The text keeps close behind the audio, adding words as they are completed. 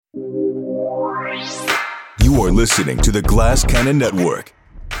You are listening to the Glass Cannon Network.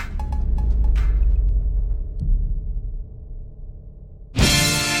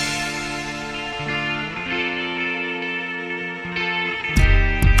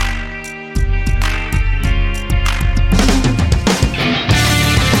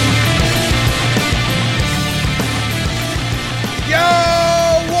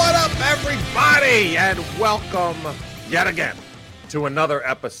 And welcome yet again to another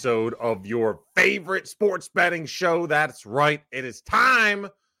episode of your favorite sports betting show. That's right. It is time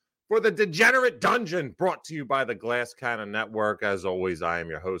for the Degenerate Dungeon, brought to you by the Glass Cannon Network. As always, I am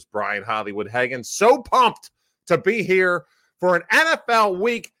your host, Brian Hollywood Hagan. So pumped to be here for an NFL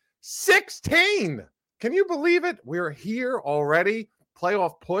Week 16. Can you believe it? We're here already.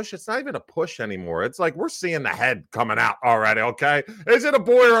 Playoff push. It's not even a push anymore. It's like we're seeing the head coming out already, okay? Is it a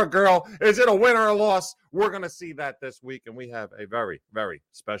boy or a girl? Is it a win or a loss? We're going to see that this week, and we have a very, very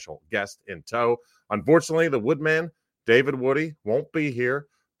special guest in tow. Unfortunately, the Woodman, David Woody, won't be here,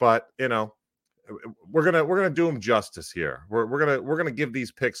 but, you know, we're gonna do him justice here. We're gonna give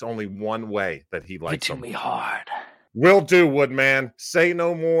these picks only one way that he likes them. Hit me hard. Will do, Woodman. Say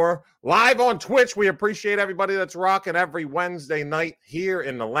no more. Live on Twitch. We appreciate everybody that's rocking every Wednesday night here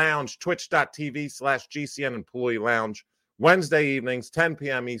in the lounge, twitch.tv/GCN Employee Lounge. Wednesday evenings, 10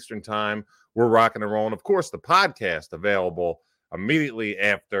 p.m. Eastern Time. We're rocking and rolling. Of course, the podcast available immediately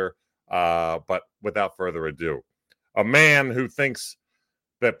after, but without further ado. A man who thinks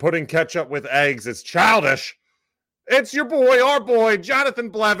that putting ketchup with eggs is childish. It's your boy, our boy, Jonathan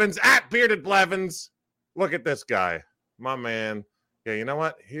Blevins, at Bearded Blevins. Look at this guy, my man. Yeah, you know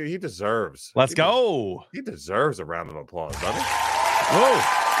what? He deserves. Let's go. He deserves a round of applause, doesn't he? Whoa.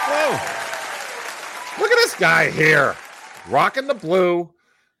 Look at this guy here, rocking the blue.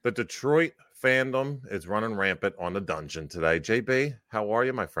 The Detroit fandom is running rampant on the dungeon today. JB, how are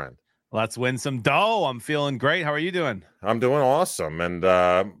you, my friend? Let's win some dough. I'm feeling great. How are you doing? I'm doing awesome. And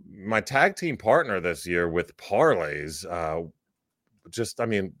my tag team partner this year with parlays,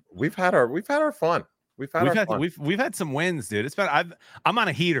 we've had our fun. We've had some wins, dude. It's been I'm on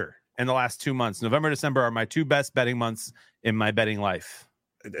a heater in the last 2 months. November, December are my two best betting months in my betting life.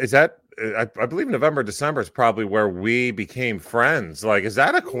 Is that I believe November, December is probably where we became friends. Like, is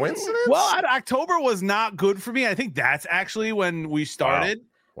that a coincidence? Well, October was not good for me. I think that's actually when we started.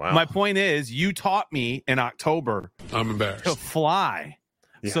 Wow. My point is, you taught me in October. I'm embarrassed. To fly.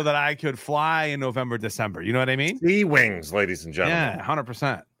 Yeah. So that I could fly in November, December. You know what I mean? Sea wings, ladies and gentlemen. Yeah,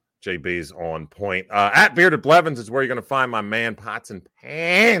 100%. JB's on point. At Bearded Blevins is where you're going to find my man Pots and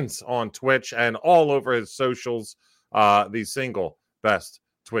Pans on Twitch and all over his socials. The single best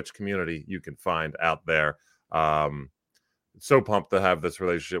Twitch community you can find out there. So pumped to have this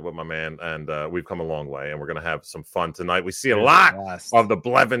relationship with my man, and we've come a long way, and we're going to have some fun tonight. We see a lot of the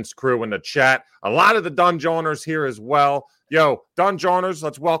Blevins crew in the chat, a lot of the Dungeoners here as well. Yo, Dungeoners,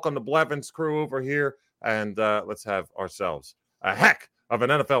 let's welcome the Blevins crew over here, and let's have ourselves a heck of an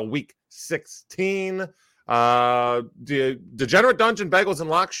NFL Week 16. The Degenerate Dungeon Bagels and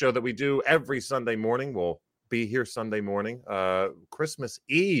Locks show that we do every Sunday morning will be here Sunday morning, Christmas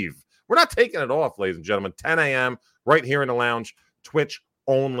Eve. We're not taking it off, ladies and gentlemen. 10 a.m. right here in the lounge, Twitch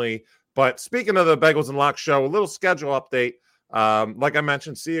only. But speaking of the Bagels and Locks show, a little schedule update. Like I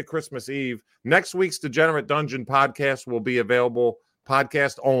mentioned, see you Christmas Eve. Next week's Degenerate Dungeon podcast will be available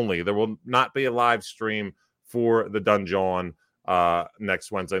podcast only. There will not be a live stream for the Dungeon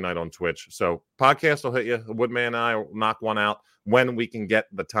next Wednesday night on Twitch. So podcast will hit you. The Woodman and I will knock one out when we can get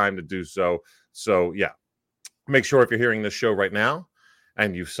the time to do so. So yeah, make sure if you're hearing this show right now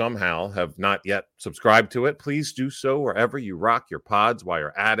and you somehow have not yet subscribed to it, please do so wherever you rock your pods while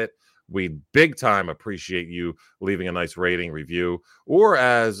you're at it. We big time appreciate you leaving a nice rating, review, or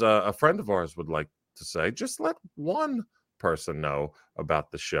as a friend of ours would like to say, just let one person know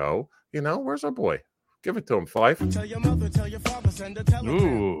about the show. You know, where's our boy? Give it to him, Fife. Tell your mother, tell your father, send a telegram.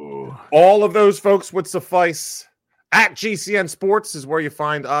 Ooh. All of those folks would suffice. At GCN Sports is where you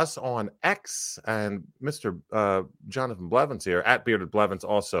find us on X, and Mr. Jonathan Blevins here at Bearded Blevins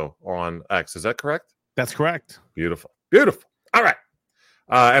also on X. Is that correct? That's correct. Beautiful. Beautiful. All right.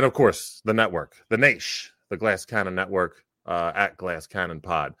 And of course, the network, the Naish, the Glass Cannon Network at Glass Cannon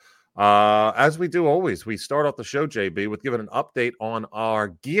Pod. As we do always, we start off the show, JB, with giving an update on our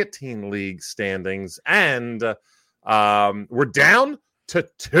Guillotine League standings, and we're down to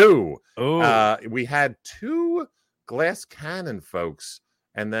 2. We had 2 Glass Cannon folks,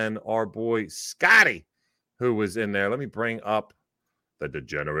 and then our boy Scotty, who was in there. Let me bring up the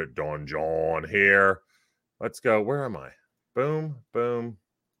Degenerate Don John here. Let's go. Where am I? Boom, boom.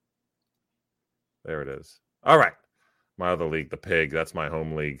 There it is. All right. My other league, the Pig, that's my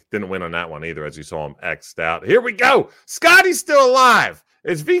home league. Didn't win on that one either, as you saw him X'd out. Here we go. Scotty's still alive.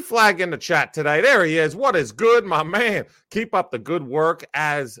 Is V-Flag in the chat today? There he is. What is good, my man? Keep up the good work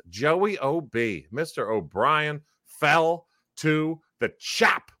as Joey O.B. Mr. O'Brien fell to the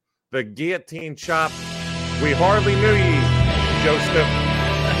chop, the guillotine chop. We hardly knew ye, Joseph.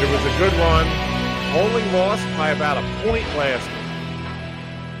 It was a good run. Only lost by about a point last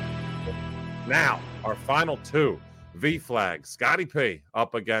week. Now, our final two. V-Flag, Scotty P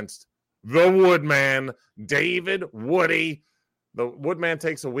up against the Woodman, David Woody. The Woodman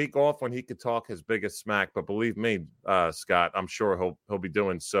takes a week off when he could talk his biggest smack, but believe me, Scott, I'm sure he'll be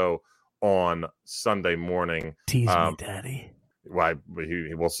doing so on Sunday morning. Tease me, Daddy. Why?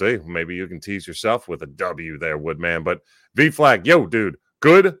 We'll see. Maybe you can tease yourself with a W there, Woodman. But V-Flag, yo, dude,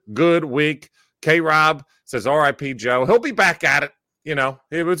 good week. K-Rob says R.I.P. Joe. He'll be back at it. You know,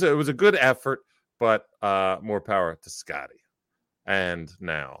 it was a good effort. But more power to Scotty. And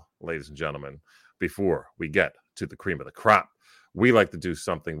now, ladies and gentlemen, before we get to the cream of the crop, we like to do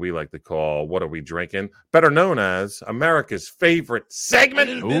something we like to call What Are We Drinking? Better known as America's favorite segment.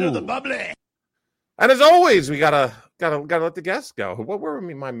 A little bit of the bubbly. And as always, we gotta let the guests go. What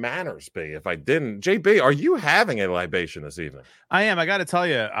would my manners be if I didn't? JB, are you having a libation this evening? I am. I got to tell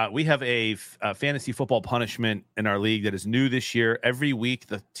you, we have a fantasy football punishment in our league that is new this year. Every week,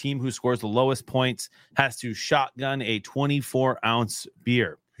 the team who scores the lowest points has to shotgun a 24-ounce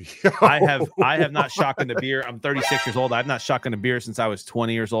beer. I have not shotgunned a beer. I'm 36 years old. I've not shotgunned a beer since I was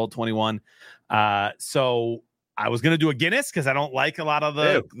 20 years old, 21. So I was going to do a Guinness because I don't like a lot of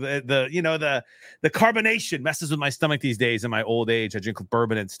the carbonation messes with my stomach these days in my old age. I drink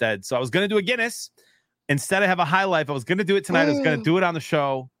bourbon instead. So I was going to do a Guinness. Instead, I have a High Life. I was going to do it tonight. I was going to do it on the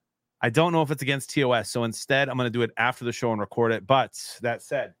show. I don't know if it's against TOS. So instead, I'm going to do it after the show and record it. But that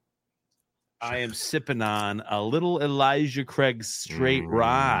said, I am sipping on a little Elijah Craig straight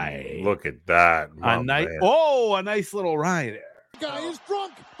rye. Look at that. A nice little rye there. Guy is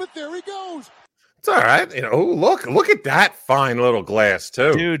drunk, but there he goes. It's all right. You know, look at that fine little glass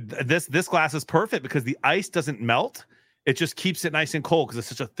too. Dude, this glass is perfect because the ice doesn't melt. It just keeps it nice and cold because it's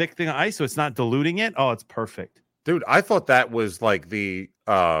such a thick thing of ice, so it's not diluting it. Oh, it's perfect. Dude, I thought that was like the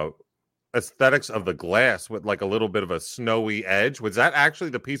aesthetics of the glass with like a little bit of a snowy edge. Was that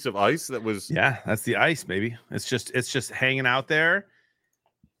actually the piece of ice that was? Yeah, that's the ice, baby. It's just hanging out there.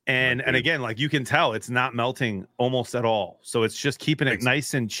 And again, like you can tell, it's not melting almost at all. So it's just keeping it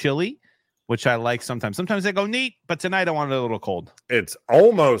nice and chilly, which I like sometimes. Sometimes I go neat, but tonight I want it a little cold. It's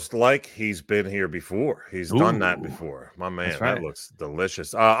almost like he's been here before. He's done that before. My man, right. That looks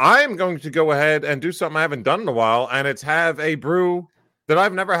delicious. I am going to go ahead and do something I haven't done in a while, and it's have a brew that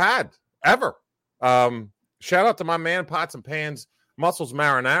I've never had, ever. Shout out to my man, Pots and Pans, Muscles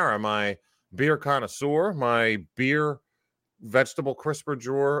Marinara, my beer connoisseur, my beer vegetable crisper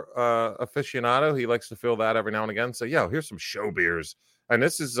drawer aficionado. He likes to fill that every now and again. So, here's some show beers. And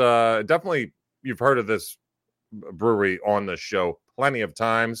this is definitely, you've heard of this brewery on the show plenty of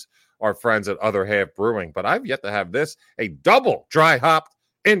times, our friends at Other Half Brewing, but I've yet to have this, a double dry hopped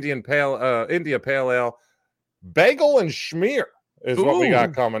India Pale Ale, bagel and schmear is what we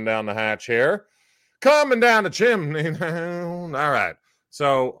got coming down the hatch here. Coming down the chimney. All right.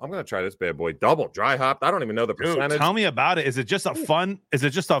 So I'm going to try this bad boy, double dry hopped. I don't even know the percentage. Dude, tell me about it. Is it just a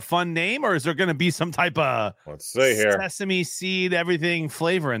fun name, or is there going to be some type of let's see here sesame seed, everything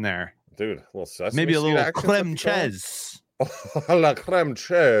flavor in there? Dude, a little sesame maybe a seed little creme cheese. La creme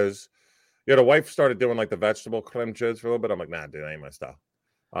cheese. Yeah, the wife started doing like the vegetable creme cheese for a little bit. I'm like, nah, dude, that ain't my style.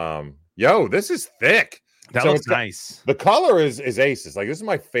 This is thick. That looks nice. The color is aces. Like, this is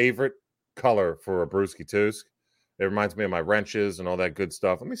my favorite color for a brewski toosk. It reminds me of my wrenches and all that good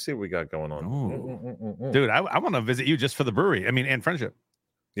stuff. Let me see what we got going on. Dude, I want to visit you just for the brewery. I mean, and friendship.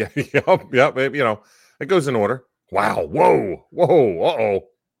 Yeah, babe, it goes in order. Wow. Whoa. Uh-oh.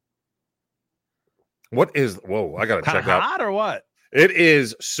 I got to check out. Hot or what? It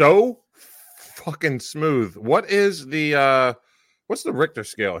is so fucking smooth. What is the, what's the Richter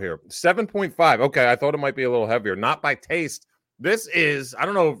scale here? 7.5. Okay, I thought it might be a little heavier. Not by taste. This is, I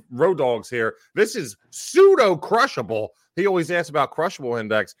don't know, Road Dog's here. This is pseudo crushable. He always asks about crushable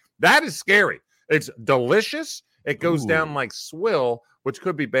index. That is scary. It's delicious. It goes down like swill, which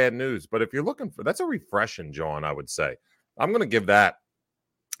could be bad news. But if you're looking for, that's a refreshing, John, I would say. I'm going to give that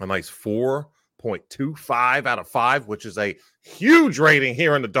a nice 4.25 out of 5, which is a huge rating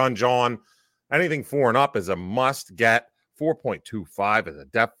here in the Dungeon. Anything 4 and up is a must get. 4.25 is a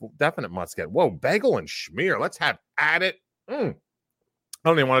definite must get. Whoa, bagel and schmear. Let's have at it. I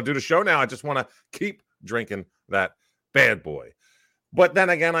don't even want to do the show now. I just want to keep drinking that bad boy. But then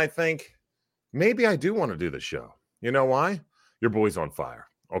again, I think maybe I do want to do the show. You know why? Your boy's on fire.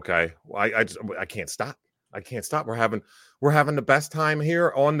 Okay, I can't stop. I can't stop. We're having the best time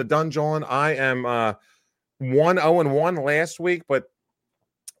here on the Dungeon. I am 1-0-1 last week, but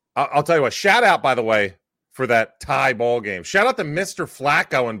I'll tell you what. Shout out, by the way, for that tie ball game. Shout out to Mr.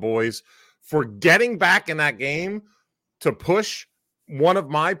 Flacco and boys for getting back in that game to push one of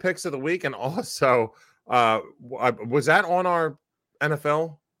my picks of the week, and also was that on our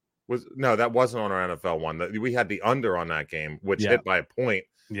NFL? No, that wasn't on our NFL one. We had the under on that game, which hit by a point.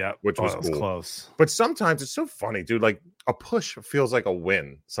 Yeah, which was cool. Close. But sometimes it's so funny, dude. Like a push feels like a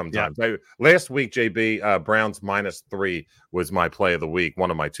win sometimes. Last week, JB, Browns -3 was my play of the week. One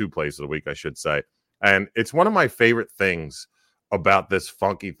of my 2 plays of the week, I should say. And it's one of my favorite things about this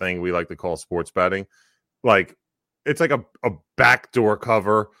funky thing we like to call sports betting. Like, it's like a backdoor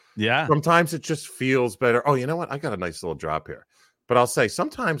cover. Yeah. Sometimes it just feels better. Oh, you know what? I got a nice little drop here. But I'll say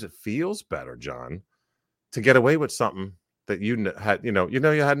sometimes it feels better, John, to get away with something that you had, you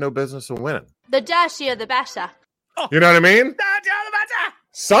had no business in winning. The dirtier, the better. You know what I mean?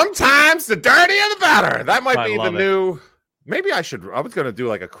 Sometimes the dirtier, the better. That might be the new. Maybe I was going to do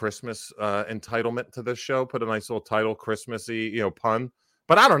like a Christmas entitlement to this show. Put a nice little title, Christmassy, pun.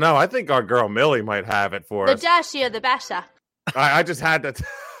 But I don't know. I think our girl Millie might have it for us. The dirtier, the better. I just had to.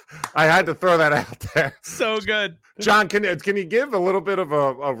 I had to throw that out there. So good, John. Can you give a little bit of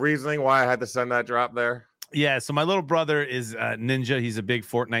a reasoning why I had to send that drop there? Yeah, so my little brother is Ninja. He's a big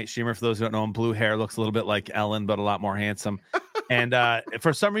Fortnite streamer. For those who don't know him, blue hair, looks a little bit like Ellen, but a lot more handsome. And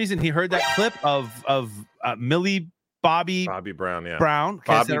for some reason, he heard that clip of Millie Bobby Brown. Yeah,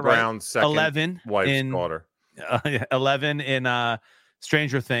 Bobby Brown's second 11 wife's daughter. 11 in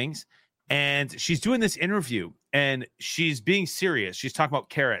Stranger Things, and she's doing this interview, and she's being serious. She's talking about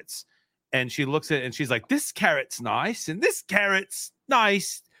carrots, and she looks at it, and she's like, "This carrot's nice, and this carrot's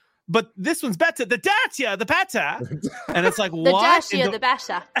nice." But this one's better. The dirtier, the better. And it's like, what? The dirtier, the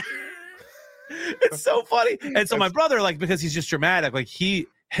better. It's so funny. And so my brother, like, because he's just dramatic, like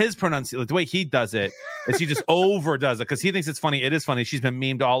his pronunciation, like, the way he does it is he just overdoes it because he thinks it's funny. It is funny. She's been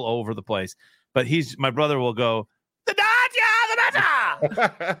memed all over the place. But my brother will go, the dirtier, the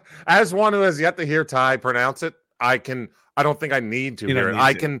better. As one who has yet to hear Ty pronounce it, I don't think I need to hear it.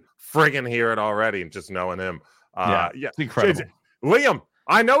 I can friggin' hear it already, just knowing him. Yeah, it's incredible. Liam,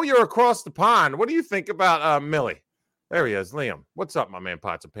 I know you're across the pond. What do you think about Millie? There he is, Liam. What's up, my man?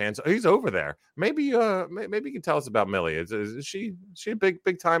 Pots and pans. He's over there. Maybe you can tell us about Millie. Is she a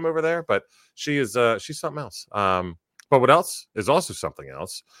big time over there? But she's something else. But what else is also something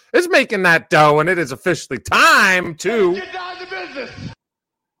else is making that dough, and it is officially time to get down to business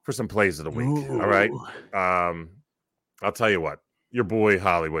for some plays of the week. Ooh. All right. I'll tell you what. Your boy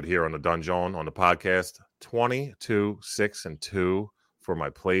Hollywood here on the Dungeon on the podcast. 22-6-2. For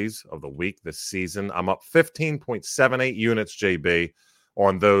my plays of the week this season. I'm up 15.78 units, JB,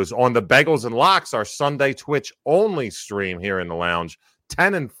 on those. On the Bagels and Locks, our Sunday Twitch only stream here in the lounge,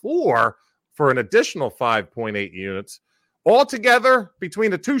 10-4 for an additional 5.8 units. Altogether, between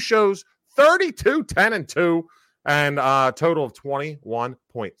the two shows, 32, 10-2, and a total of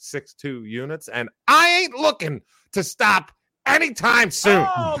 21.62 units. And I ain't looking to stop anytime soon.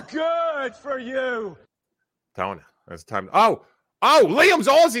 Oh, good for you. Telling you, it's time. Oh, Liam's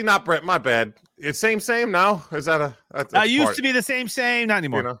Aussie, not Brett. My bad. It's same now. Is that I used to be the same, not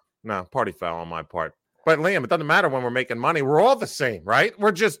anymore. No, party foul on my part. But Liam, it doesn't matter when we're making money. We're all the same, right?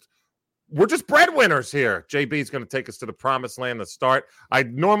 We're just breadwinners here. JB's going to take us to the promised land to start. I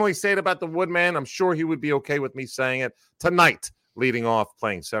normally say it about the Woodman. I'm sure he would be okay with me saying it tonight. Leading off,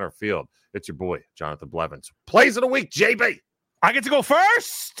 playing center field. It's your boy Jonathan Blevins. Plays of the week, JB. I get to go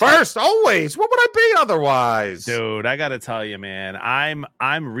first. First, always. What would I be otherwise? Dude, I got to tell you, man, I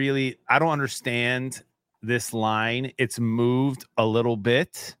don't understand this line. It's moved a little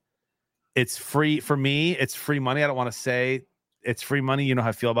bit. It's free for me. It's free money. I don't want to say it's free money. You know how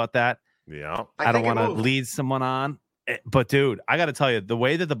I feel about that. Yeah. I don't want to lead someone on. But, dude, I got to tell you, the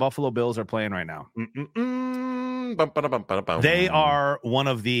way that the Buffalo Bills are playing right now, they are one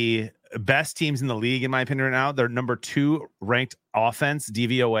of the best teams in the league, in my opinion, right now. They're number 2 ranked offense,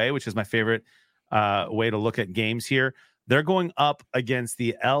 DVOA, which is my favorite way to look at games here. They're going up against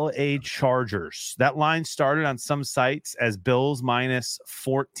the LA Chargers. That line started on some sites as Bills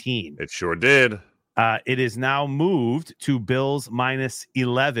 -14. It sure did. It is now moved to Bills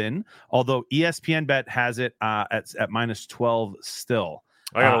 -11, although ESPN Bet has it at -12 still.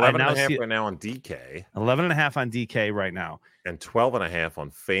 I got 11.5 right now on DK. 11.5 on DK right now. And 12.5 on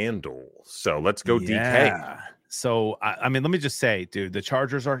FanDuel. So let's go DK. So, I mean, let me just say, dude, the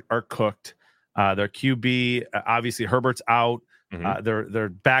Chargers are cooked. Their QB, obviously, Herbert's out. Mhm. Their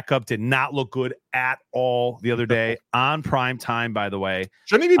backup did not look good at all the other day on prime time, by the way.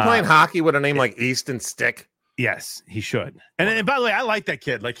 Shouldn't he be playing hockey with a name like Easton Stick? Yes, he should. And by the way, I like that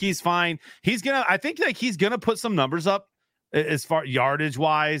kid. Like, he's fine. I think like he's gonna put some numbers up as far yardage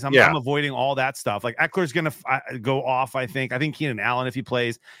wise. I'm avoiding all that stuff. Like, Eckler's gonna go off. I think Keenan Allen, if he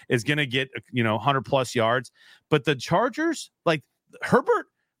plays, is gonna get 100+ yards. But the Chargers, like, Herbert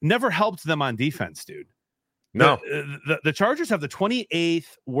never helped them on defense, dude. No, the Chargers have the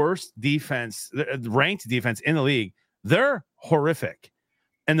 28th worst defense, ranked defense in the league. They're horrific.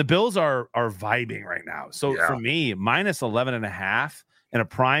 And the Bills are vibing right now. So for me, minus 11.5 in a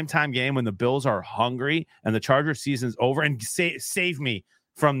primetime game when the Bills are hungry and the Chargers season's over, and save me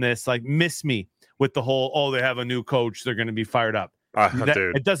from this, like, miss me with the whole, they have a new coach, they're going to be fired up.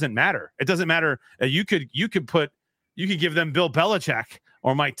 It doesn't matter. It doesn't matter. You could give them Bill Belichick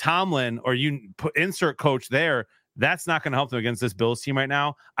or Mike Tomlin, or insert coach there. That's not going to help them against this Bills team right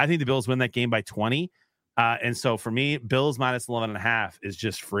now. I think the Bills win that game by 20. And so for me, Bills minus 11.5 is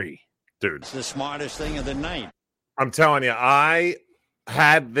just free. Dude, it's the smartest thing of the night. I'm telling you, I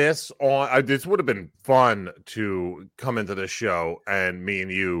had this on. This would have been fun to come into this show and me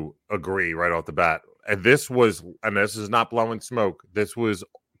and you agree right off the bat. And this is not blowing smoke. This was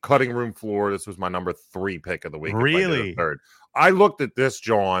cutting room floor. This was my number 3 pick of the week. Really? Third. I looked at this,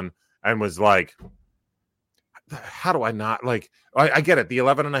 John, and was like, how do I not like? I get it. The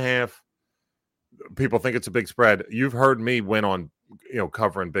 11.5. People think it's a big spread. You've heard me win on,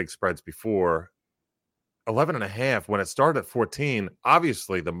 covering big spreads before. 11.5, when it started at 14,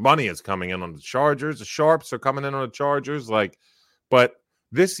 obviously the money is coming in on the Chargers. The sharps are coming in on the Chargers. But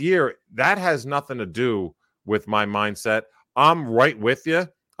this year, that has nothing to do with my mindset. I'm right with you.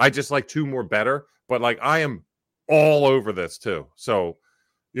 I just like 2 more better, but I am all over this too. So,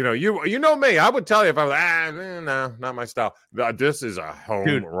 you know me. I would tell you if I was no, not my style. This is a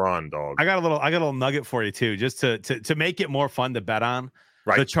home run, dog. I got a little nugget for you too, just to make it more fun to bet on.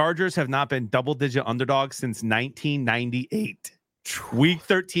 Right. The Chargers have not been double-digit underdogs since 1998. Week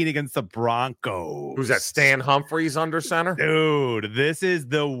 13 against the Broncos. Who's that? Stan Humphries under center? Dude, this is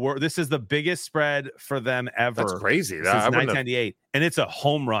the biggest spread for them ever. That's crazy. Since 1998, and it's a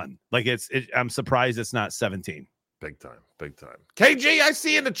home run. I'm surprised it's not 17. Big time. KG, I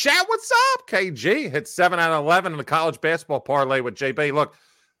see in the chat. What's up, KG? Hit 7 out of 11 in the college basketball parlay with JB. Look,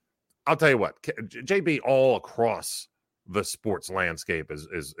 I'll tell you what, JB all across the sports landscape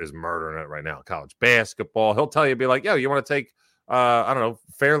is murdering it right now. College basketball. He'll tell you, be like, yo, you want to take, I don't know,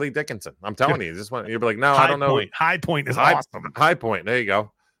 Fairleigh Dickinson. I'm telling you, you'll be like, no, I don't know. High Point is awesome. High Point. There you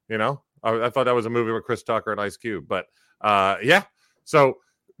go. I thought that was a movie with Chris Tucker and Ice Cube, but yeah. So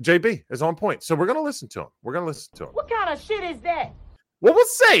JB is on point. So we're going to listen to him. What kind of shit is that? Well, we'll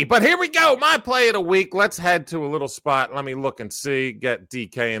see. But here we go. My play of the week. Let's head to a little spot. Let me look and see. Get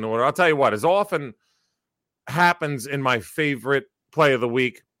DK in order. I'll tell you what. As often happens in my favorite play of the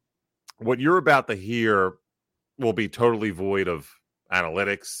week, what you're about to hear will be totally void of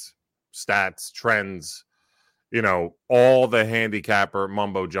analytics, stats, trends, all the handicapper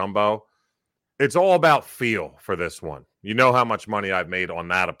mumbo jumbo. It's all about feel for this one. You know how much money I've made on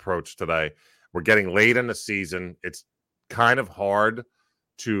that approach today. We're getting late in the season. It's kind of hard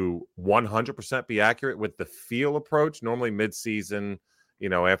to 100% be accurate with the feel approach. Normally mid-season,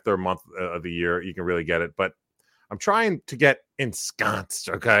 after a month of the year, you can really get it. But I'm trying to get ensconced,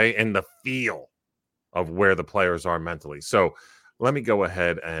 okay, in the feel of where the players are mentally. So let me go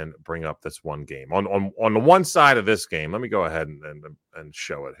ahead and bring up this one game. On the one side of this game, let me go ahead and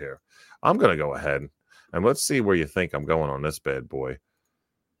show it here. I'm going to go ahead and let's see where you think I'm going on this bad boy.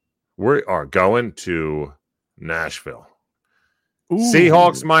 We are going to Nashville. Ooh.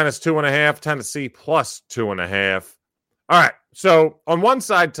 Seahawks minus 2.5, Tennessee plus 2.5. All right. So on one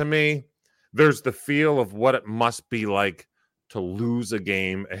side, to me, there's the feel of what it must be like to lose a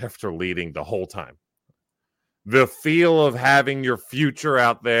game after leading the whole time. The feel of having your future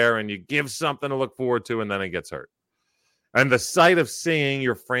out there and you give something to look forward to and then it gets hurt. And the sight of seeing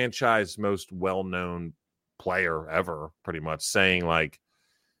your franchise most well-known player ever pretty much saying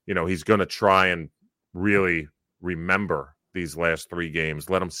he's going to try and really remember these last 3 games,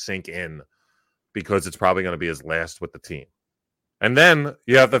 let them sink in because it's probably going to be his last with the team. And then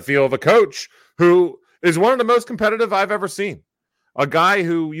you have the feel of a coach who is one of the most competitive I've ever seen. A guy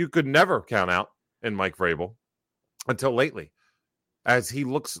who you could never count out in Mike Vrabel until lately, as he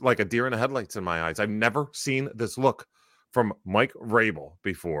looks like a deer in the headlights in my eyes. I've never seen this look from Mike Vrabel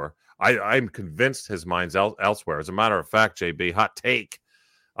before. I'm convinced his mind's elsewhere. As a matter of fact, JB, hot take,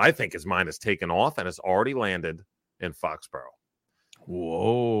 I think his mind has taken off and has already landed in Foxborough.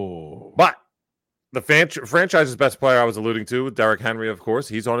 Whoa. But The franchise's best player I was alluding to, Derrick Henry, of course,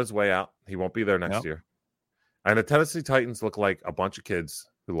 he's on his way out. He won't be there next year. And the Tennessee Titans look like a bunch of kids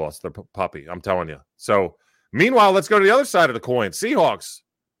who lost their puppy. I'm telling you. So, meanwhile, let's go to the other side of the coin. Seahawks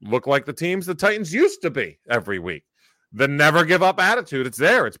look like the teams the Titans used to be every week. The never give up attitude, it's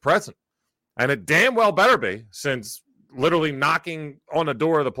there, it's present. And it damn well better be, since literally knocking on the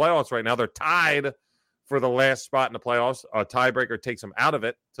door of the playoffs right now. They're tied for the last spot in the playoffs. A tiebreaker takes them out of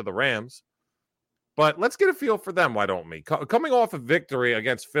it to the Rams. But let's get a feel for them, why don't we? Coming off a victory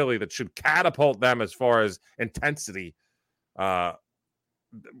against Philly that should catapult them as far as intensity, with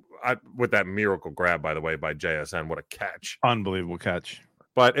that miracle grab, by the way, by JSN. What a catch. Unbelievable catch.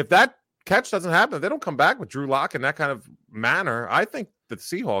 But if that catch doesn't happen, if they don't come back with Drew Lock in that kind of manner, I think the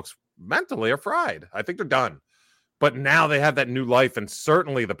Seahawks mentally are fried. I think they're done. But now they have that new life and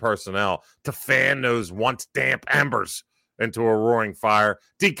certainly the personnel to fan those once damp embers into a roaring fire.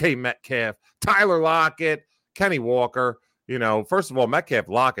 DK Metcalf, Tyler Lockett, Kenny Walker. You know, first of all, Metcalf,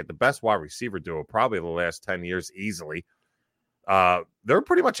 Lockett, the best wide receiver duo probably the last 10 years easily. They're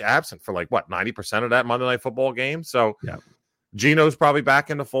pretty much absent for 90% of that Monday Night Football game. So yeah. Geno's probably back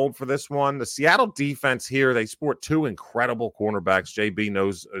in the fold for this one. The Seattle defense here, they sport two incredible cornerbacks. JB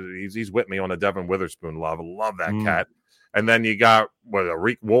knows he's with me on the Devin Witherspoon love. I love that cat. And then you got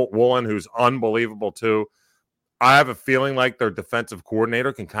Rick Woolen, who's unbelievable too. I have a feeling like their defensive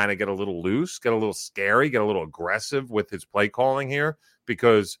coordinator can kind of get a little loose, get a little scary, get a little aggressive with his play calling here,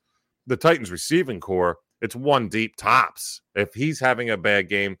 because the Titans receiving core, it's one deep tops. If he's having a bad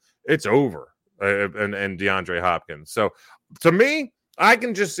game, it's over. And DeAndre Hopkins. So to me, I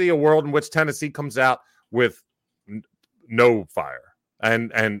can just see a world in which Tennessee comes out with no fire.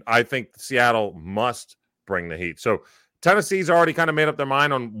 And I think Seattle must bring the heat. So Tennessee's already kind of made up their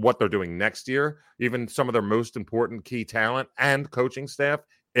mind on what they're doing next year, even some of their most important key talent and coaching staff,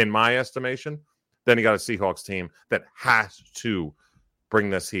 in my estimation. Then you got a Seahawks team that has to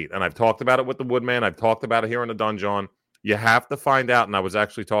bring this heat. And I've talked about it with the Woodman. I've talked about it here in the Dungeon. You have to find out, and I was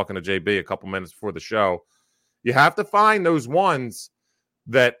actually talking to JB a couple minutes before the show, you have to find those ones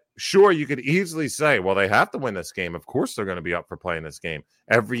that, sure, you could easily say, well, they have to win this game. Of course they're going to be up for playing this game.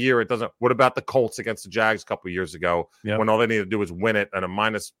 Every year it doesn't. What about the Colts against the Jags a couple of years ago when all they needed to do was win it at a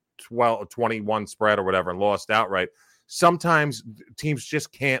minus 21 spread or whatever and lost outright? Sometimes teams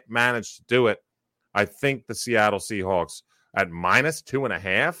just can't manage to do it. I think the Seattle Seahawks at minus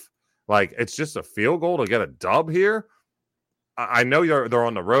 2.5, it's just a field goal to get a dub here. I know they're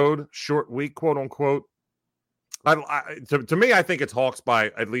on the road, short week, quote unquote. To me, I think it's Hawks by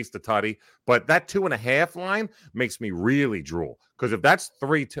at least a tutty, but that 2.5 line makes me really drool, because if that's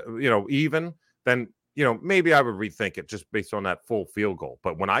 3, even, then maybe I would rethink it just based on that full field goal.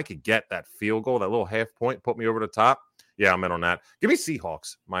 But when I could get that field goal, that little half point, put me over the top. Yeah, I'm in on that. Give me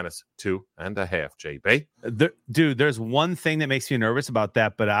Seahawks minus 2.5, JB. Dude, there's one thing that makes me nervous about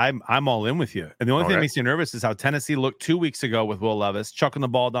that, but I'm all in with you. And the only thing that makes me nervous is how Tennessee looked 2 weeks ago with Will Levis, chucking the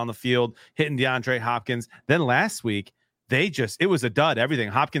ball down the field, hitting DeAndre Hopkins. Then last week, it was a dud. Everything.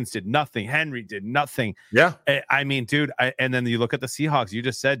 Hopkins did nothing. Henry did nothing. Yeah. I mean, dude, and then you look at the Seahawks. You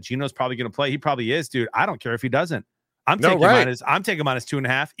just said Geno's probably going to play. He probably is, dude. I don't care if he doesn't. I'm taking minus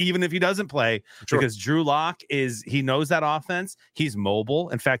 2.5, even if he doesn't play, because Drew Lock he knows that offense. He's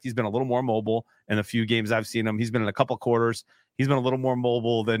mobile. In fact, he's been a little more mobile in a few games I've seen him. He's been in a couple quarters. He's been a little more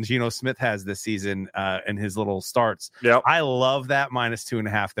mobile than Geno Smith has this season in his little starts. Yep. I love that minus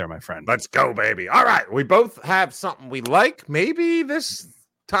 2.5 there, my friend. Let's go, baby. All right. We both have something we like. Maybe this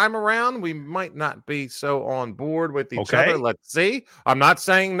time around we might not be so on board with each other. Let's see. I'm not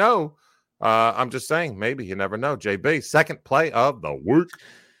saying no. I'm just saying, maybe. You never know. JB, second play of the week.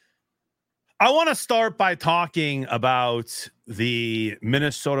 I want to start by talking about the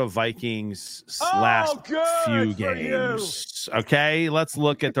Minnesota Vikings last few games. Okay, let's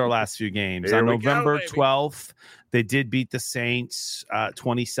look at their last few games. On November 12th, they did beat the Saints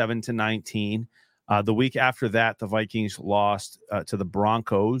 27-19. The week after that, the Vikings lost to the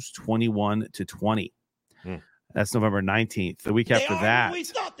Broncos 21-20. That's November 19th. The week after that, we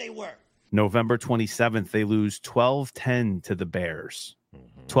thought they were. November 27th, they lose 12-10 to the Bears.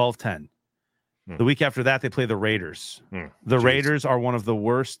 12-10. The week after that, they play the Raiders. The Raiders are one of the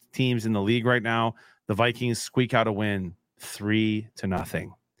worst teams in the league right now. The Vikings squeak out a win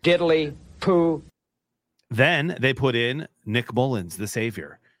 3-0. Diddly poo. Then they put in Nick Mullins, the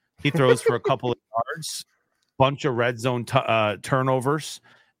savior. He throws for a couple of yards, bunch of red zone turnovers,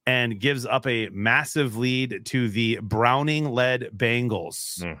 and gives up a massive lead to the Browning-led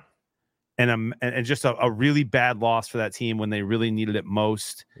Bengals. And just a really bad loss for that team when they really needed it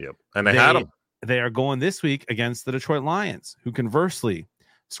most. Yep. And they had them. They are going this week against the Detroit Lions, who conversely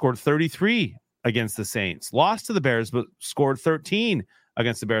scored 33 against the Saints. Lost to the Bears, but scored 13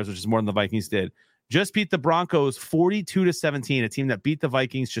 against the Bears, which is more than the Vikings did. Just beat the Broncos 42-17, a team that beat the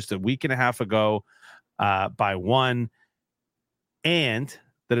Vikings just a week and a half ago by 1. And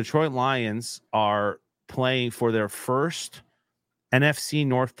the Detroit Lions are playing for their first NFC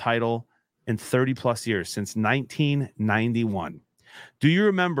North title in 30 plus years, since 1991. Do you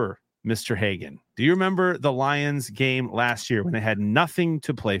remember, Mr. Hagan? Do you remember the Lions game last year when they had nothing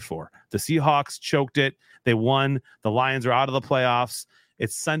to play for? The Seahawks choked it. They won. The Lions are out of the playoffs.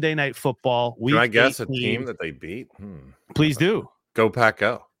 It's Sunday Night Football. Can I guess 18. a team that they beat? Please do. Go Pack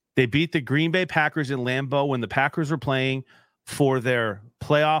Go. They beat the Green Bay Packers in Lambeau when the Packers were playing for their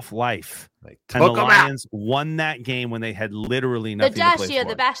playoff life. And the Lions won that game when they had literally nothing to play for. The dirtier,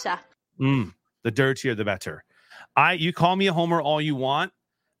 the better. The dirtier, the better. You call me a homer all you want.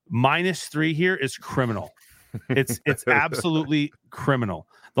 -3 here is criminal. It's absolutely criminal.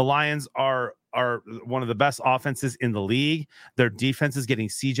 The Lions are one of the best offenses in the league. Their defense is getting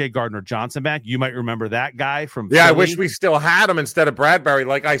C.J. Gardner-Johnson back. You might remember that guy from Philly. I wish we still had him instead of Bradbury,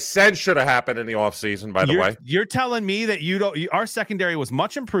 like I said should have happened in the offseason, by the way. You're telling me that our secondary was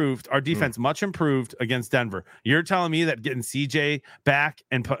much improved, our defense much improved against Denver. You're telling me that getting C.J. back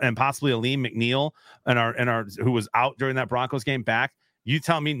and possibly Aleem McNeil and our who was out during that Broncos game back, you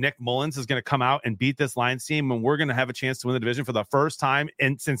tell me Nick Mullins is going to come out and beat this Lions team when we're going to have a chance to win the division for the first time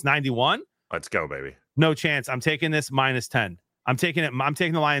since 91? Let's go, baby. No chance. I'm taking this -10. I'm taking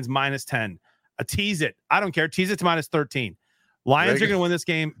the Lions -10. Tease it. I don't care. Tease it to -13. Lions are going to win this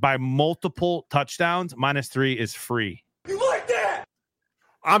game by multiple touchdowns. -3 is free. You like that?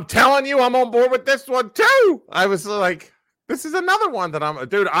 I'm telling you, I'm on board with this one too. I was like, this is another one that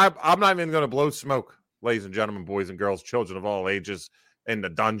I'm not even going to blow smoke, ladies and gentlemen, boys and girls, children of all ages in the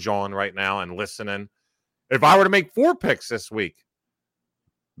dungeon right now and listening. If I were to make 4 picks this week,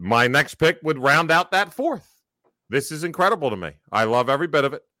 my next pick would round out that 4th. This is incredible to me. I love every bit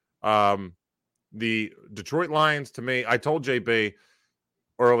of it. The Detroit Lions, to me, I told JB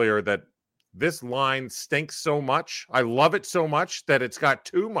earlier that this line stinks so much. I love it so much that it's got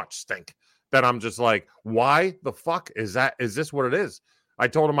too much stink that I'm just like, why the fuck is that? Is this what it is? I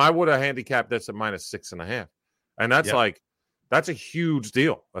told him I would have handicapped this at -6.5. And that's that's a huge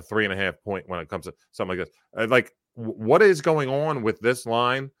deal, a 3.5 point when it comes to something like this. What is going on with this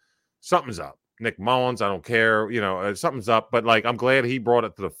line? Something's up. Nick Mullins, I don't care. Something's up. But I'm glad he brought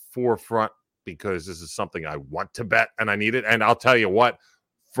it to the forefront because this is something I want to bet and I need it. And I'll tell you what,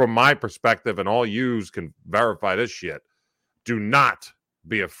 from my perspective, and all yous can verify this shit, do not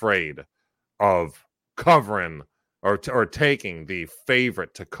be afraid of covering or taking the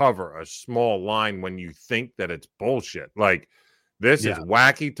favorite to cover a small line when you think that it's bullshit. This is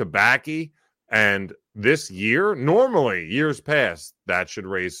wacky tobacco. And this year, normally years past, that should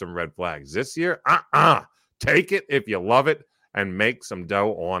raise some red flags. This year, take it if you love it and make some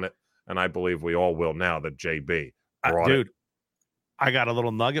dough on it. And I believe we all will now that JB brought it. I got a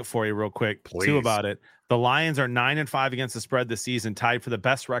little nugget for you real quick, too, about it. The Lions are 9-5 against the spread this season, tied for the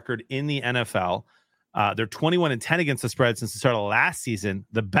best record in the NFL. They're 21-10 against the spread since the start of last season,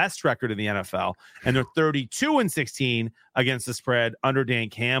 the best record in the NFL. And they're 32-16 against the spread under Dan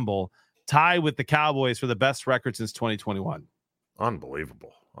Campbell, tie with the Cowboys for the best record since 2021.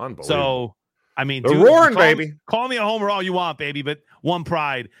 Unbelievable. So, I mean, they're roaring, baby. Call me a homer all you want, baby, but one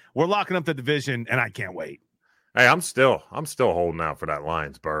pride. We're locking up the division, and I can't wait. Hey, I'm still holding out for that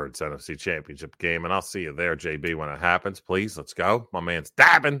Lions-Birds NFC Championship game, and I'll see you there, JB, when it happens. Please, let's go. My man's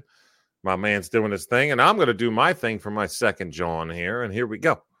dabbing. My man's doing his thing, and I'm going to do my thing for my second John here, and here we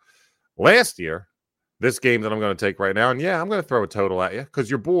go. Last year, this game that I'm going to take right now, and I'm going to throw a total at you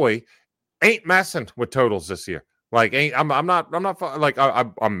because your boy ain't messing with totals this year.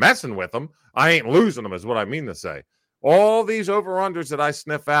 I'm messing with them. I ain't losing them is what I mean to say. All these over-unders that I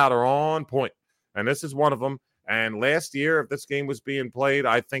sniff out are on point, and this is one of them. And last year, if this game was being played,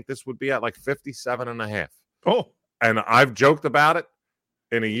 I think this would be at 57.5. Oh. And I've joked about it.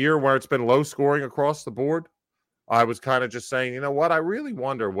 In a year where it's been low scoring across the board, I was kind of just saying, you know what? I really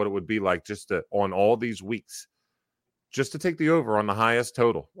wonder what it would be like on all these weeks, just to take the over on the highest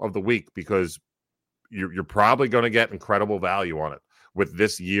total of the week, because you're probably going to get incredible value on it with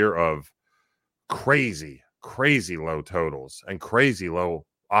this year of crazy, crazy low totals and crazy low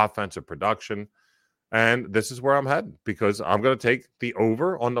offensive production. And this is where I'm heading because I'm going to take the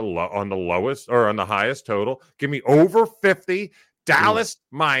over on the lowest or on the highest total. Give me over 50. Dallas,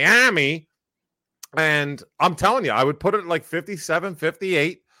 Miami, and I'm telling you, I would put it at 57,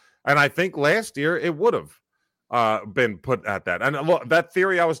 58, and I think last year it would have been put at that. And look, that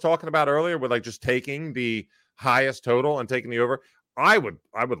theory I was talking about earlier with just taking the highest total and taking the over, I would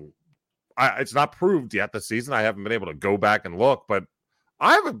it's not proved yet this season. I haven't been able to go back and look, but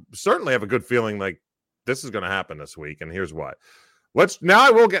I certainly have a good feeling like this is going to happen this week, and here's why.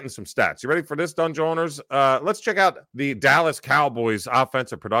 I will get in some stats. You ready for this, Dungeon owners? Let's check out the Dallas Cowboys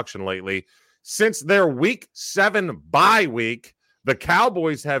offensive production lately. Since their week 7 bye week, the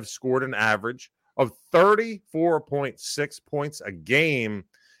Cowboys have scored an average of 34.6 points a game.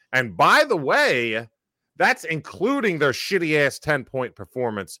 And by the way, that's including their shitty-ass 10-point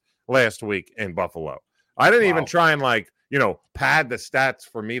performance last week in Buffalo. I didn't even try and pad the stats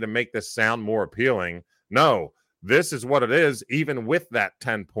for me to make this sound more appealing. No, this is what it is, even with that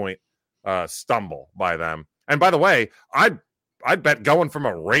 10-point stumble by them. And by the way, I'd bet going from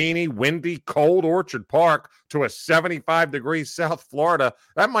a rainy, windy, cold Orchard Park to a 75-degree South Florida,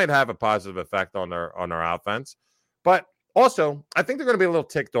 that might have a positive effect on their offense. But also, I think they're going to be a little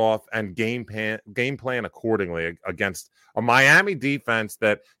ticked off and game plan accordingly against a Miami defense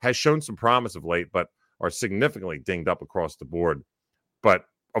that has shown some promise of late, but are significantly dinged up across the board. But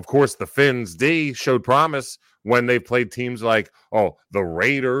of course, the Finns D showed promise when they played teams like the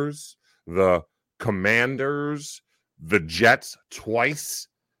Raiders, the Commanders, the Jets twice.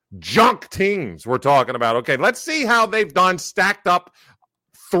 Junk teams we're talking about. Okay, let's see how they've done stacked up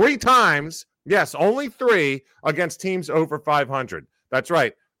 3 times. Yes, only 3 against teams over 500. That's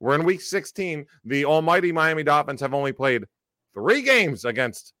right. We're in week 16. The almighty Miami Dolphins have only played 3 games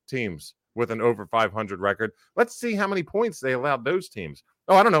against teams with an over 500 record. Let's see how many points they allowed those teams.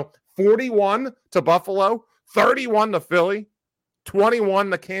 I don't know. 41 to Buffalo, 31 to Philly,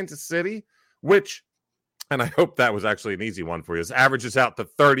 21 to Kansas City, which, and I hope that was actually an easy one for you, averages out to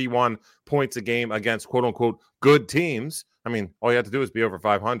 31 points a game against quote-unquote good teams. I mean, all you have to do is be over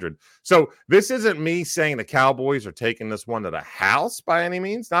 500. So this isn't me saying the Cowboys are taking this one to the house by any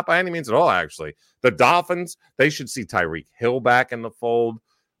means. Not by any means at all, actually. The Dolphins, they should see Tyreek Hill back in the fold.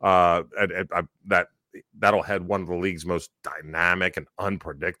 That'll head one of the league's most dynamic and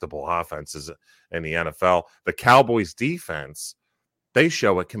unpredictable offenses in the NFL. The Cowboys defense, they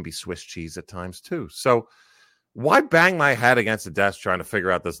show it can be Swiss cheese at times too. So why bang my head against the desk trying to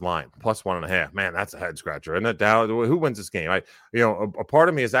figure out this line? +1.5. Man, that's a head scratcher. Isn't it, Dallas? Who wins this game? A part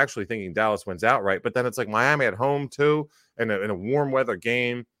of me is actually thinking Dallas wins outright, but then it's like Miami at home too, in a warm weather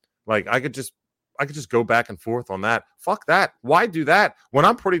game. Like I could just go back and forth on that. Fuck that. Why do that when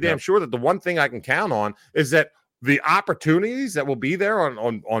I'm pretty damn sure that the one thing I can count on is that the opportunities that will be there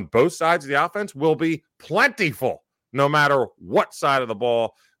on both sides of the offense will be plentiful, no matter what side of the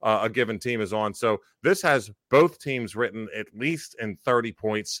ball a given team is on. So this has both teams written at least in 30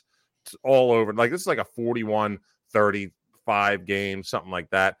 points all over. Like this is like a 41-35 game, something like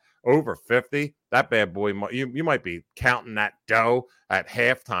that. Over 50, that bad boy, you might be counting that dough at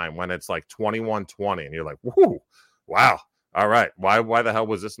halftime when it's like 21-20, and you're like, whoo, wow. All right. Why the hell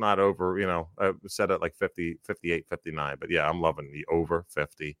was this not over, set at like 50, 58, 59. But yeah, I'm loving the over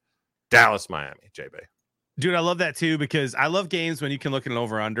 50. Dallas, Miami, JB. Dude, I love that too, because I love games when you can look at an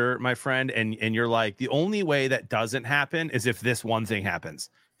over under, my friend, and you're like, the only way that doesn't happen is if this one thing happens.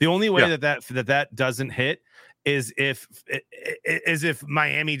 The only way that doesn't hit is if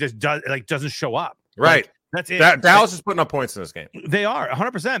Miami just doesn't show up. Right. Like, that's it. Dallas is putting up points in this game. They are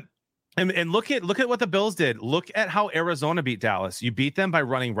 100%. And look at what the Bills did. Look at how Arizona beat Dallas. You beat them by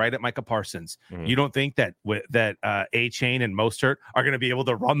running right at Micah Parsons. Mm-hmm. You don't think that A-Chain and Mostert are going to be able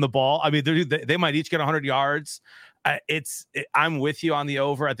to run the ball? I mean, they might each get 100 yards. I'm with you on the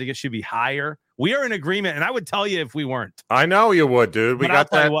over. I think it should be higher. We are in agreement, and I would tell you if we weren't. I know you would, dude. I'll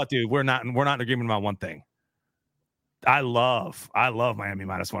tell you what, dude. We're not in agreement about one thing. I love Miami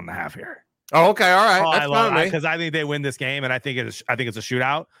 -1.5 here. Oh, okay, all right. That's fine, because I think they win this game, and I think it's a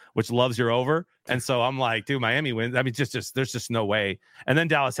shootout, which loves your over. And so I'm like, dude, Miami wins. I mean, just there's just no way. And then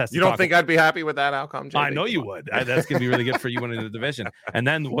Dallas has to. You don't think I'd be happy with that outcome, JB? I know you would. That's gonna be really good for you winning the division. And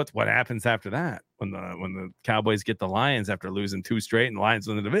then what happens after that when the Cowboys get the Lions after losing 2 straight and the Lions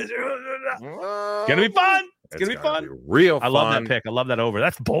win the division? It's gonna be fun. It's gonna be fun. Real fun. I love that pick. I love that over.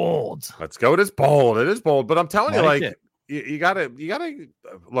 That's bold. Let's go. It is bold. It is bold. But I'm telling you, like. You gotta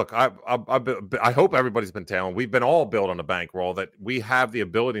look. I hope everybody's been telling. We've been all built on a bankroll that we have the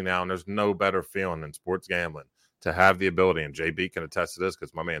ability now, and there's no better feeling in sports gambling to have the ability. And JB can attest to this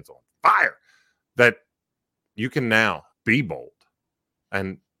because my man's on fire. That you can now be bold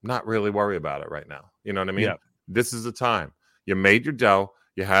and not really worry about it right now. You know what I mean? Yeah. This is the time. You made your dough.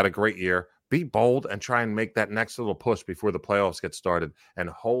 You had a great year. Be bold and try and make that next little push before the playoffs get started. And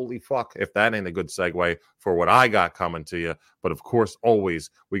holy fuck, if that ain't a good segue for what I got coming to you. But of course, always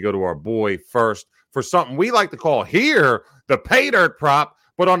we go to our boy first for something we like to call here the pay dirt prop.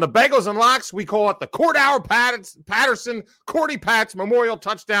 But on the Bagels and Locks, we call it the Cordero Patterson Cordy Pats Memorial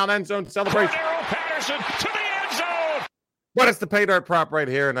Touchdown End Zone Celebration. Cordero Patterson to the end zone. But it's the pay dirt prop right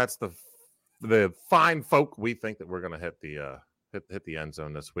here, and that's the fine folk we think that we're going to hit the end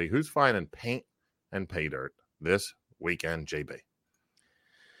zone this week. Who's finding paint and pay dirt this weekend, JB?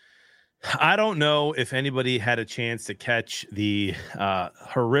 I don't know if anybody had a chance to catch the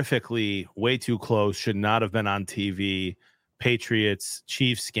horrifically way too close, should not have been on TV, Patriots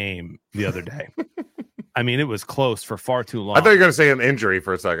Chiefs game the other day. I mean, it was close for far too long. I thought you were going to say an injury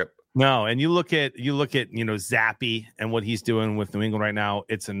for a second. No, and you look at Zappy and what he's doing with New England right now.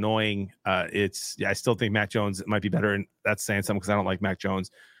 It's annoying. I still think Mac Jones might be better, and that's saying something because I don't like Mac Jones.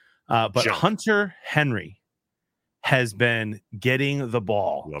 But Hunter Henry has been getting the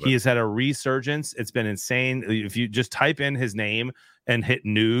ball. He has had a resurgence. It's been insane. If you just type in his name and hit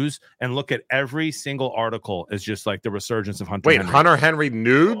news and look at every single article, it's just like the resurgence of Hunter Henry. Hunter Henry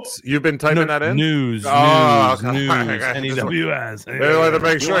nudes? You've been typing that in? News, news, NEWS. They like to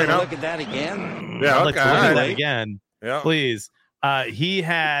make sure, look at that again? Yeah, I'd like to look at that again. Yeah. Please. He's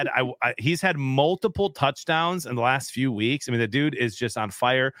had multiple touchdowns in the last few weeks. I mean, the dude is just on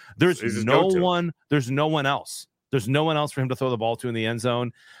fire. There's no one else. There's no one else for him to throw the ball to in the end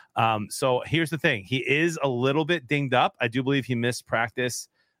zone. So here's the thing. He is a little bit dinged up. I do believe he missed practice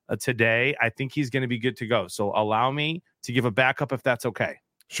today. I think he's going to be good to go. So allow me to give a backup if that's okay.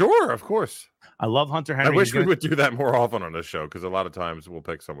 Sure, of course. I love Hunter Henry. I wish we would do that more often on this show because a lot of times we'll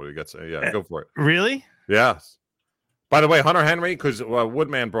pick somebody who gets go for it. Really? Yes. By the way, Hunter Henry, because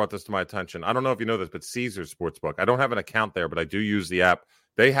Woodman brought this to my attention. I don't know if you know this, but Caesars Sportsbook. I don't have an account there, but I do use the app.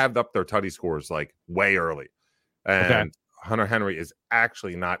 They have up their tutty scores like way early. And Hunter Henry is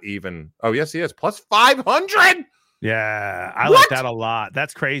actually not even. Oh, yes, he is. Plus 500. Yeah, I like that a lot.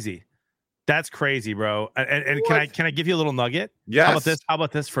 That's crazy. That's crazy, bro. And can I give you a little nugget? Yes. How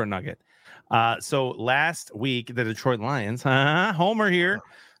about this for a nugget? So last week, the Detroit Lions, Homer here,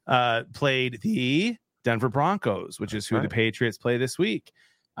 played the Denver Broncos, which is who the Patriots play this week.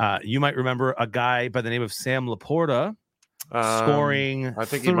 You might remember a guy by the name of Sam Laporta scoring. I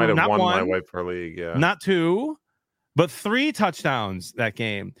think he might have won my wife per league. Yeah, not 2, but 3 touchdowns that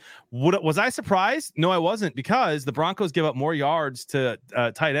game. Was I surprised? No, I wasn't, because the Broncos give up more yards to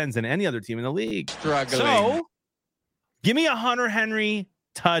tight ends than any other team in the league. Struggling. So give me a Hunter Henry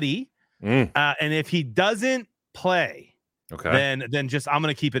tutty. And if he doesn't play, then just I'm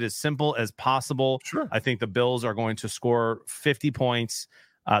going to keep it as simple as possible. Sure. I think the Bills are going to score 50 points.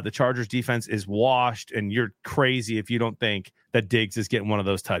 The Chargers defense is washed, and you're crazy if you don't think that Diggs is getting one of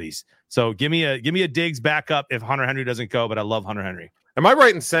those tutties. So give me a Diggs backup if Hunter Henry doesn't go, but I love Hunter Henry. Am I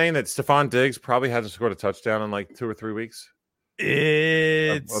right in saying that Stephon Diggs probably hasn't scored a touchdown in like 2 or 3 weeks?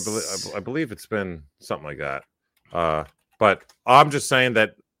 I believe it's been something like that. But I'm just saying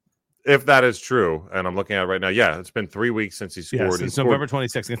that if that is true, and I'm looking at it right now, it's been 3 weeks since he scored. Since November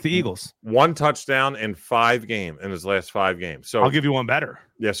 26th against the Eagles. 1 touchdown in 5 games in his last 5 games. So I'll give you one better.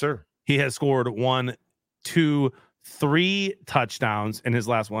 Yes, sir. He has scored 1, 2, 3 touchdowns in his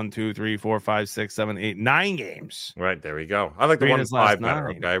last 1, 2, 3, 4, 5, 6, 7, 8, 9 games. Right, there we go. I like the 1 5 better,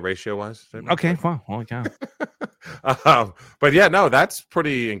 okay, ratio wise. Okay, well, holy cow. But yeah, no, that's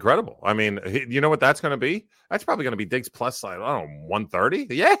pretty incredible. I mean, you know what that's going to be? That's probably going to be Diggs plus, I don't know, 130.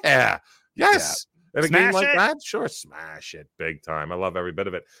 Yeah. Yes. Yeah. In a game like that, sure, smash it big time. I love every bit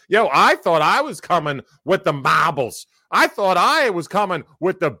of it. Yo, I thought I was coming with the marbles. I thought I was coming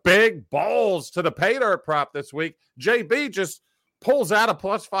with the big balls to the pay dirt prop this week. JB just pulls out a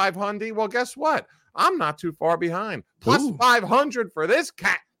plus 500. Well, guess what? I'm not too far behind. Plus 500 for this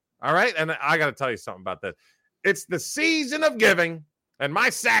cat. All right. And I got to tell you something about this. It's the season of giving, and my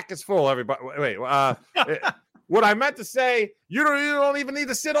sack is full, everybody. Wait, what I meant to say, you don't even need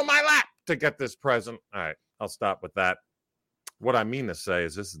to sit on my lap to get this present. All right, I'll stop with that. What I mean to say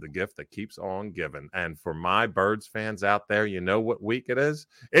is this is the gift that keeps on giving. And for my Birds fans out there, you know what week it is?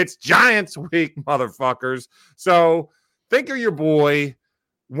 It's Giants week, motherfuckers. So think of your boy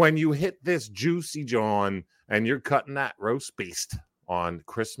when you hit this juicy John and you're cutting that roast beast on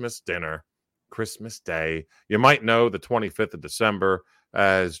Christmas dinner, Christmas Day. You might know the 25th of December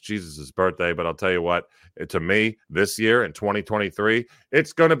as Jesus' birthday, but I'll tell you what, to me, this year in 2023,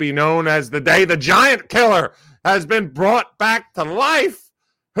 it's going to be known as the day the giant killer has been brought back to life.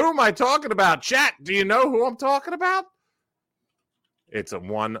 Who am I talking about? Chat, do you know who I'm talking about? It's a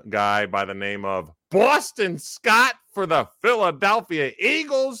one guy by the name of Boston Scott for the Philadelphia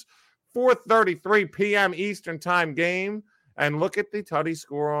Eagles, 4:33 p.m. Eastern time game. And look at the tutty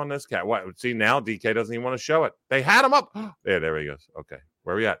score on this cat. What? See, now DK doesn't even want to show it. They had him up. There he goes. Okay.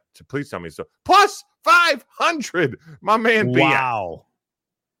 Where are we at? So please tell me so. Plus 500. My man. Wow.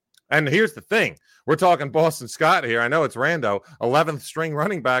 And here's the thing. We're talking Boston Scott here. I know it's Rando, 11th string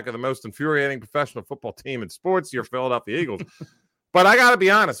running back of the most infuriating professional football team in sports, your Philadelphia Eagles. But I got to be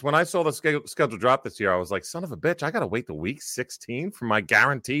honest, when I saw the schedule drop this year, I was like, son of a bitch, I got to wait to week 16 for my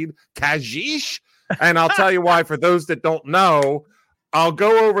guaranteed Kajish. And I'll tell you why, for those that don't know, I'll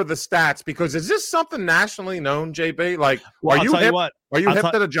go over the stats because is this something nationally known, JB? Like, well, are you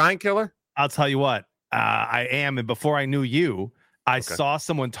hip to the Giant Killer? I'll tell you what, I am. And before I knew you, I saw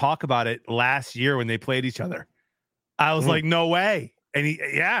someone talk about it last year when they played each other. I was like, no way. And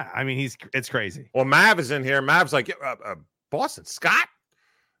it's crazy. Well, Mav is in here. Mav's like, Boston Scott?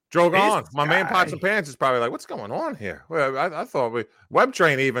 Drogon, my man Pots and Pants is probably like, what's going on here? Well, I thought Web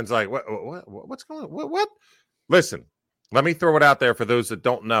Train even's like, what's going on? What? Listen, let me throw it out there for those that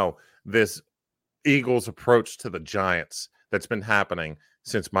don't know this Eagles approach to the Giants that's been happening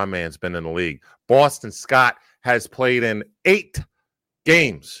since my man's been in the league. Boston Scott has played in 8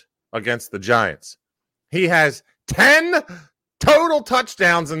 games against the Giants. He has 10 total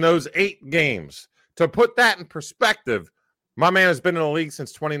touchdowns in those 8 games. To put that in perspective, my man has been in the league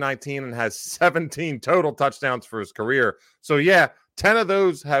since 2019 and has 17 total touchdowns for his career. So, yeah, 10 of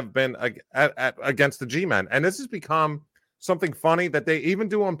those have been against the G-Men. And this has become something funny that they even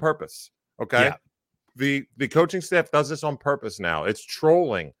do on purpose, okay? Yeah. The coaching staff does this on purpose now. It's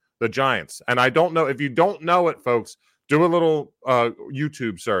trolling the Giants. And I don't know, if you don't know it, folks, do a little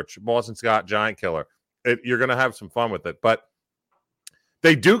YouTube search, Boston Scott Giant Killer. You're going to have some fun with it. But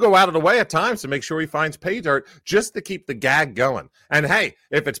they do go out of the way at times to make sure he finds pay dirt just to keep the gag going. And, hey,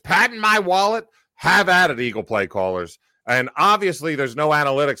 if it's padding my wallet, have at it, Eagle play callers. And obviously there's no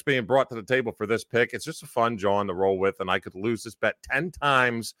analytics being brought to the table for this pick. It's just a fun John to roll with, and I could lose this bet 10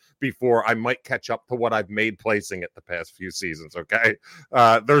 times before I might catch up to what I've made placing it the past few seasons, okay?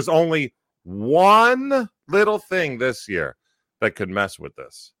 There's only one little thing this year that could mess with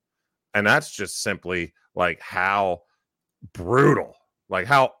this, and that's just simply like how brutal, like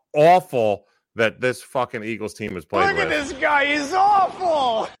how awful that this fucking Eagles team has played. Look at this guy, he's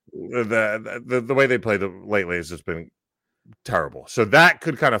awful. The way they played lately has just been terrible. So that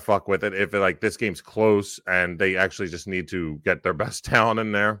could kind of fuck with it if this game's close and they actually just need to get their best talent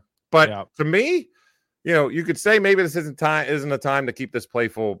in there. But to me, you could say maybe this isn't a time to keep this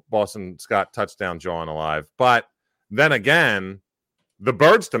playful Boston Scott touchdown John alive. But then again, the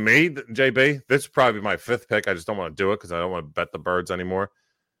Birds, to me, JB, this is probably my 5th pick. I just don't want to do it because I don't want to bet the Birds anymore.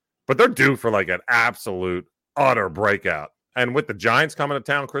 But they're due for an absolute, utter breakout. And with the Giants coming to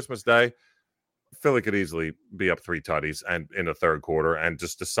town Christmas Day, Philly could easily be up 3 tutties and in the third quarter and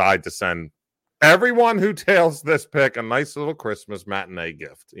just decide to send everyone who tails this pick a nice little Christmas matinee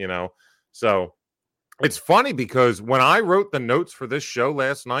gift, So it's funny because when I wrote the notes for this show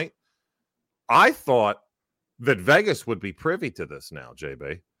last night, I thought that Vegas would be privy to this now,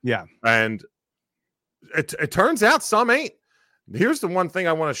 JB. Yeah. And it turns out some ain't. Here's the one thing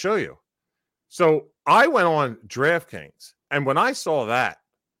I want to show you. So I went on DraftKings, and when I saw that,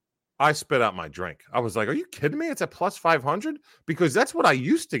 I spit out my drink. I was like, are you kidding me? It's at plus 500? Because that's what I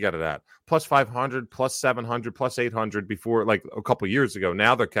used to get it at. Plus 500, plus 700, plus 800 before, a couple years ago.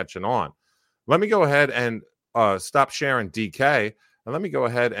 Now they're catching on. Let me go ahead and stop sharing DK, and let me go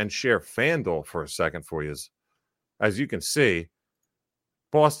ahead and share FanDuel for a second for you. As you can see,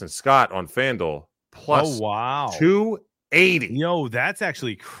 Boston Scott on FanDuel plus 280. Yo, that's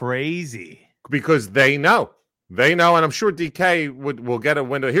actually crazy. Because they know, and I'm sure DK will get a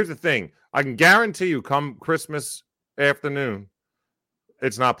window. Here's the thing. I can guarantee you come Christmas afternoon,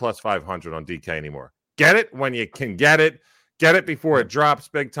 it's not plus 500 on DK anymore. Get it when you can get it. Get it before it drops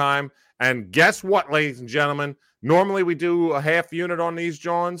big time. And guess what, ladies and gentlemen? Normally we do a half unit on these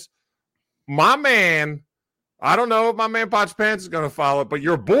Johns. My man, I don't know if my man Potch Pants is going to follow it, but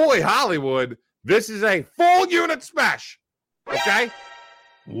your boy Hollywood, this is a full unit smash. Okay?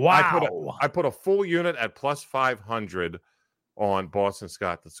 Wow. I put a full unit at plus 500 on Boston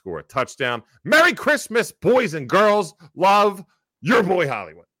Scott to score a touchdown. Merry Christmas, boys and girls. Love your boy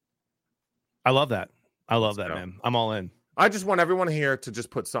Hollywood. I love that. Man. I'm all in. I just want everyone here to just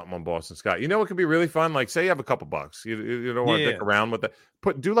put something on Boston Scott. It could be really fun. Like, say you have a couple bucks. You don't want to dick around with it.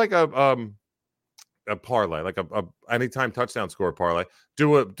 Do like a parlay, like a anytime touchdown score parlay.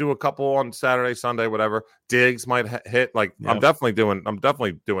 Do a couple on Saturday, Sunday, whatever. Diggs might hit. I'm definitely doing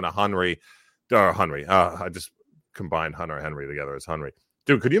a Henry. I just combined Hunter and Henry together as Henry.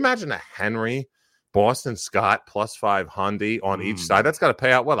 Dude, could you imagine a Henry, Boston Scott plus 500 on each side? That's got to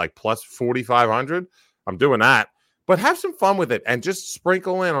pay out what, plus 4,500? I'm doing that. But have some fun with it and just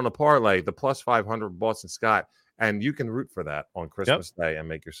sprinkle in on a parlay the plus 500 Boston Scott. And you can root for that on Christmas Day and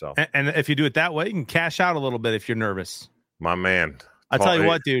make yourself. And if you do it that way, you can cash out a little bit if you're nervous. My man, I tell you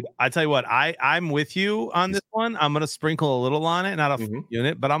what, dude. I tell you what. I'm with you on this one. I'm gonna sprinkle a little on it, not a full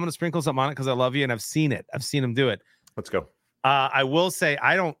unit, but I'm gonna sprinkle something on it because I love you and I've seen it. I've seen him do it. Let's go. I will say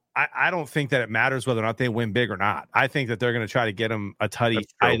I don't think that it matters whether or not they win big or not. I think that they're going to try to get them a tutty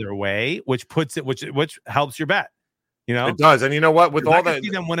either way, which helps your bet. You know, it does. And you know what? With all that, see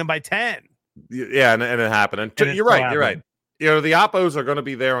them winning by 10. Yeah, and it happened. And you're right. You're right. You know, the Oppos are going to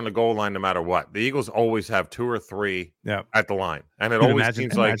be there on the goal line no matter what. The Eagles always have 2 or 3 at the line, and it always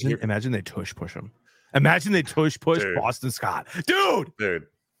seems like imagine they tush push them. Imagine they tush push Boston Scott, dude.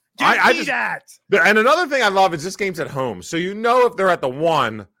 I just that. And another thing I love is this game's at home, so you know if they're at the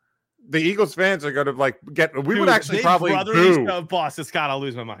 1, the Eagles fans are going to like get. We would actually probably boo Boston Scott. I'll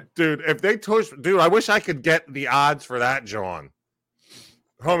lose my mind, dude. If they tush, dude, I wish I could get the odds for that, John.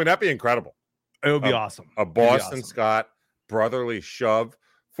 Homie, that'd be incredible. It would be awesome. A Boston Scott brotherly shove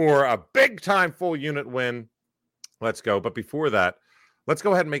for a big time full unit win. Let's go. But before that, let's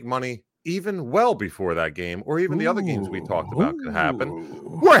go ahead and make money even well before that game, or even the other games we talked about could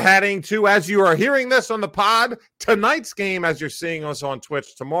happen. We're heading to, as you are hearing this on the pod, tonight's game as you're seeing us on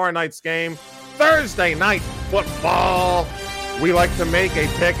Twitch, tomorrow night's game, Thursday night football. We like to make a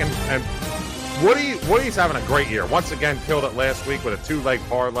pick, and Woody's having a great year. Once again, killed it last week with a 2-leg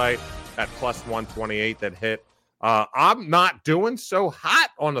parlay at plus 128 that hit. I'm not doing so hot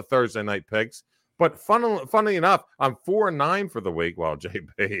on the Thursday night picks. But funny enough, I'm 4-9 for the week. While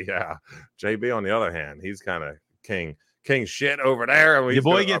JB on the other hand, he's kind of king shit over there. And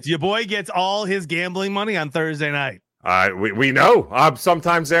your boy gets all his gambling money on Thursday night. We know. I'm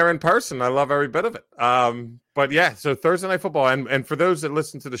sometimes there in person. I love every bit of it. But yeah, so Thursday night football, and for those that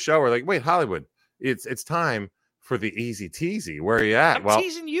listen to the show are like, wait, Hollywood, it's time for the easy teasy. Where are you at? I'm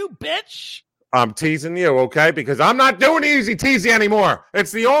teasing you, bitch. I'm teasing you, okay? Because I'm not doing easy teasy anymore.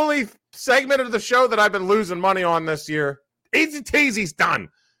 It's the only segment of the show that I've been losing money on this year. Easy teasy's done.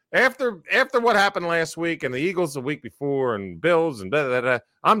 After what happened last week and the Eagles the week before and Bills and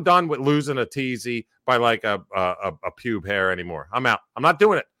I'm done with losing a teasy by like a pube hair anymore. I'm out. I'm not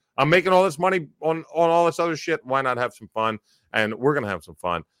doing it. I'm making all this money on all this other shit. Why not have some fun? And we're gonna have some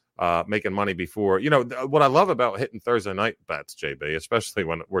fun making money before. You know what I love about hitting Thursday night bets, JB, especially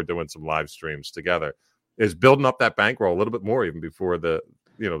when we're doing some live streams together, is building up that bankroll a little bit more even before at the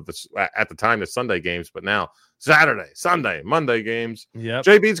time the Sunday games, but now Saturday, Sunday, Monday games. Yeah,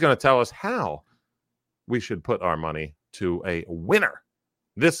 JB's going to tell us how we should put our money to a winner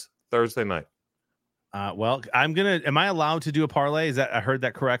this Thursday night. Well, am I allowed to do a parlay? I heard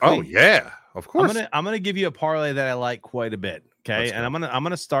that correctly? Oh yeah, of course. I'm gonna give you a parlay that I like quite a bit. Okay, and I'm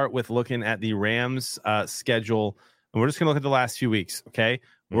gonna start with looking at the Rams schedule, and we're just gonna look at the last few weeks. Okay,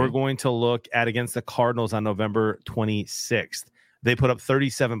 we're going to look at against the Cardinals on November 26th. They put up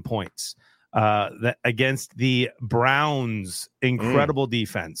 37 points against the Browns. Incredible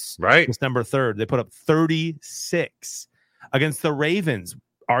defense. Right. December 3rd, they put up 36 against the Ravens,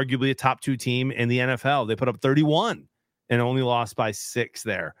 arguably a top 2 team in the NFL. They put up 31 and only lost by 6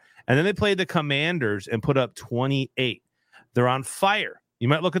 there. And then they played the Commanders and put up 28. They're on fire. You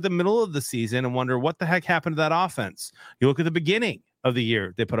might look at the middle of the season and wonder what the heck happened to that offense. You look at the beginning of the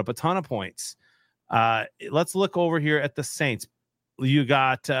year, they put up a ton of points. Let's look over here at the Saints. You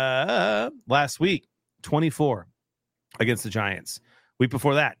got last week 24 against the Giants. Week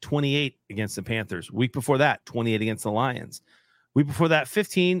before that, 28 against the Panthers. Week before that, 28 against the Lions. Week before that,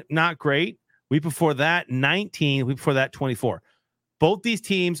 15, not great. Week before that, 19. Week before that, 24. Both these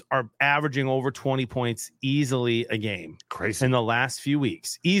teams are averaging over 20 points easily a game. Crazy. In the last few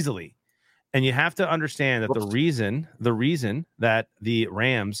weeks, easily. And you have to understand that the reason that the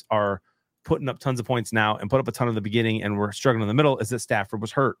Rams are putting up tons of points now and put up a ton in the beginning and we're struggling in the middle is that Stafford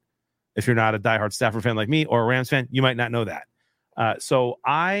was hurt. If you're not a diehard Stafford fan like me or a Rams fan, you might not know that. So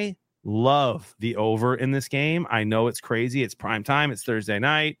I love the over in this game. I know it's crazy. It's prime time. It's Thursday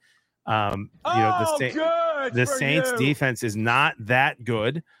night. The Saints defense is not that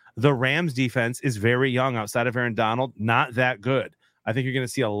good. The Rams defense is very young outside of Aaron Donald. Not that good. I think you're going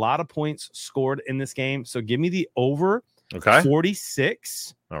to see a lot of points scored in this game. So give me the over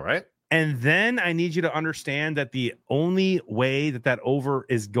 46. All right. And then I need you to understand that the only way that over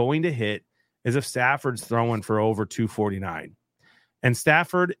is going to hit is if Stafford's throwing for over 249. And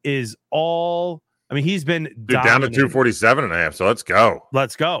Stafford is he's been down to 247.5. So let's go.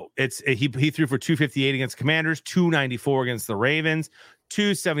 Let's go. He threw for 258 against Commanders, 294 against the Ravens,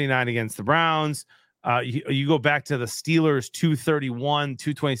 279 against the Browns. You go back to the Steelers, 231,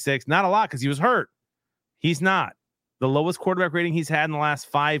 226. Not a lot because he was hurt. He's not. The lowest quarterback rating he's had in the last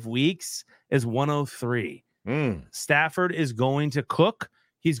 5 weeks is 103. Stafford is going to cook.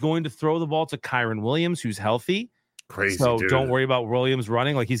 He's going to throw the ball to Kyron Williams, who's healthy. Crazy, so dude. don't worry about Williams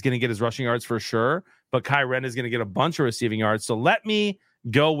running. Like, he's going to get his rushing yards for sure, but Kyren is going to get a bunch of receiving yards. So let me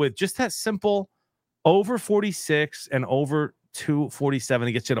go with just that simple over 46 and over 247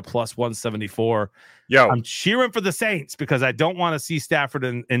 to get you to plus 174. Yo, I'm cheering for the Saints because I don't want to see Stafford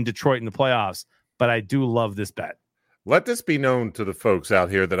in Detroit in the playoffs, but I do love this bet. let this be known to the folks out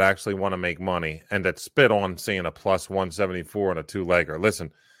here that actually want to make money and that spit on seeing a plus 174 on a two-legger.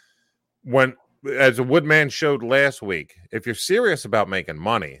 Listen, as a Woodman showed last week, if you're serious about making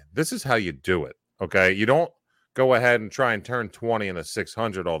money, this is how you do it, okay? You don't go ahead and try and turn 20 into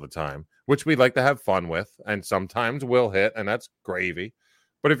 600 all the time, which we like to have fun with, and sometimes we'll hit, and that's gravy.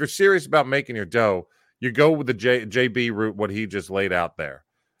 But if you're serious about making your dough, you go with the JB route, what he just laid out there.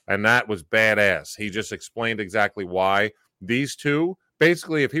 And that was badass. He just explained exactly why these two,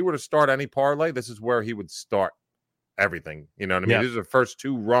 basically, if he were to start any parlay, this is where he would start everything. You know what I mean? Yep. These are the first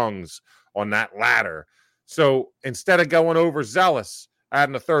two rungs on that ladder. So instead of going overzealous,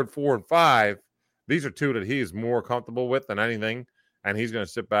 adding a third, 4, and 5, these are two that he is more comfortable with than anything. And he's going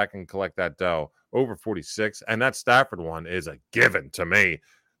to sit back and collect that dough. Over 46. And that Stafford one is a given to me.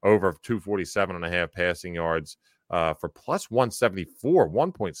 Over 247.5 passing yards. For plus 174,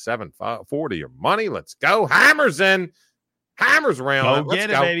 1.74 to your money. Let's go. Hammers in. Hammers around. Go get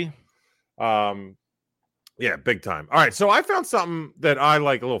it, baby. Yeah, big time. All right, so I found something that I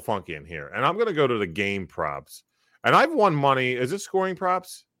like a little funky in here, and I'm going to go to the game props. And I've won money. Is it scoring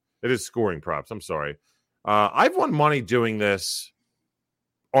props? It is scoring props. I'm sorry. I've won money doing this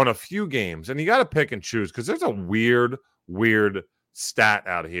on a few games, and you got to pick and choose because there's a weird stat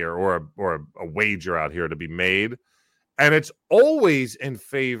out here or a wager out here to be made, and it's always in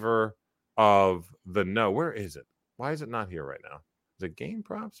favor of the no. Where is it? Why is it not here right now? Is it game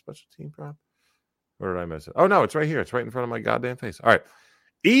prop, special team prop? Or did I miss it? Oh no, it's right here. It's right in front of my goddamn face. All right.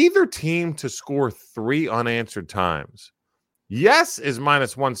 Either team to score 3 unanswered times. Yes is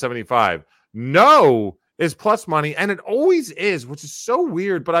minus 175. No is plus money, and it always is, which is so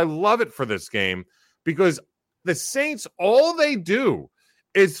weird, but I love it for this game because the Saints, all they do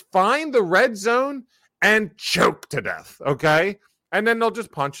is find the red zone and choke to death, okay? And then they'll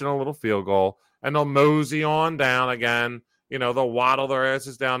just punch in a little field goal, and they'll mosey on down again. You know, they'll waddle their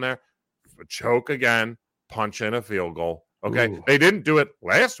asses down there, choke again, punch in a field goal, okay? Ooh. They didn't do it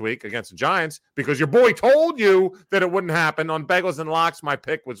last week against the Giants because your boy told you that it wouldn't happen. On Bagels and Locks, my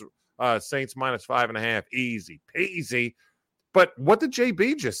pick was Saints minus 5.5. Easy peasy. But what did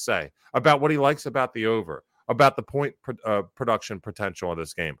JB just say about what he likes about the over? About the point production potential of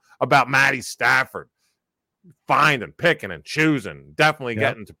this game, about Matty Stafford finding, picking, and choosing, definitely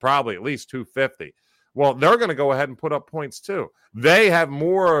getting to probably at least 250. Well, they're going to go ahead and put up points too. They have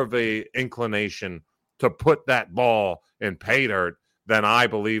more of a inclination to put that ball in pay dirt than I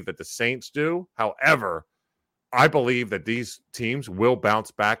believe that the Saints do. However, I believe that these teams will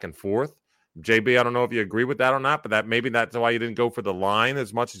bounce back and forth. JB, I don't know if you agree with that or not, but maybe that's why you didn't go for the line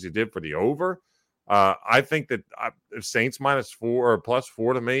as much as you did for the over. I think that Saints minus 4 or plus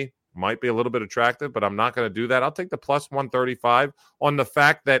 4 to me might be a little bit attractive, but I'm not going to do that. I'll take the plus 135 on the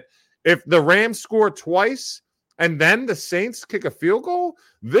fact that if the Rams score twice and then the Saints kick a field goal,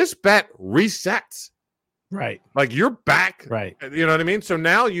 this bet resets. Right. Like you're back. Right. You know what I mean? So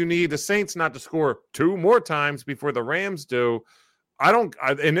now you need the Saints not to score 2 more times before the Rams do.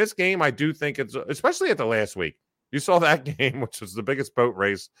 In this game, I do think it's, especially at the last week, you saw that game, which was the biggest boat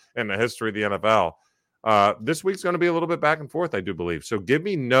race in the history of the NFL. This week's going to be a little bit back and forth, I do believe. So give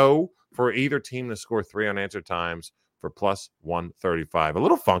me no for either team to score 3 unanswered times for plus 135. A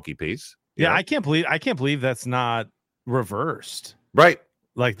little funky piece. Yeah, know? I can't believe that's not reversed. Right.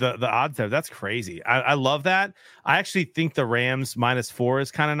 Like the odds there. That's crazy. I love that. I actually think the Rams minus 4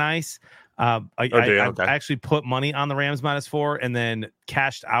 is kind of nice. I actually put money on the Rams minus 4 and then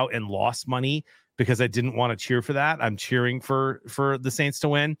cashed out and lost money because I didn't want to cheer for that. I'm cheering for the Saints to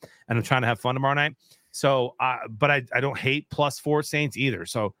win, and I'm trying to have fun tomorrow night. So, but I don't hate plus 4 Saints either.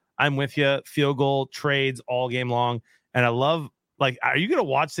 So I'm with you. Field goal trades all game long, and I love. Like, are you going to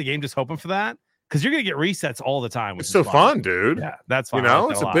watch the game just hoping for that? Because you're going to get resets all the time. It's so fun, dude. Yeah, that's fun. You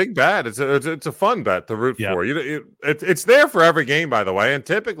know, it's a big bet. It's a fun bet to root for. It's there for every game, by the way. And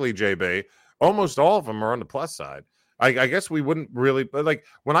typically, JB, almost all of them are on the plus side. I guess we wouldn't really, but like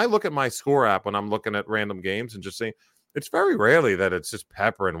when I look at my score app when I'm looking at random games and just saying, it's very rarely that it's just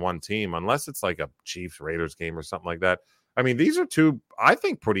peppering one team unless it's like a Chiefs Raiders game or something like that. I mean, these are two, I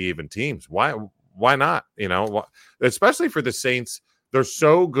think, pretty even teams. Why not? You know, especially for the Saints, they're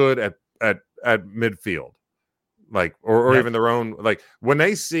so good at midfield, like or even their own. Like when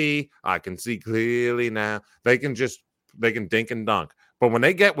they see, I can see clearly now. They can dink and dunk. But when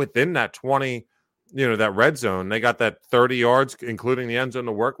they get within that 20. that red zone. They got that 30 yards, including the end zone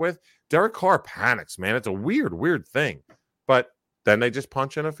to work with. Derek Carr panics, man. It's a weird thing. But then they just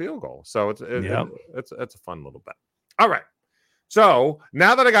punch in a field goal. So it's a fun little bet. All right. So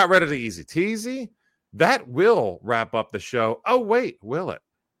now that I got rid of the easy teasy, that will wrap up the show. Oh, wait, will it?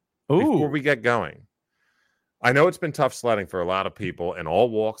 Before we get going. I know it's been tough sledding for a lot of people in all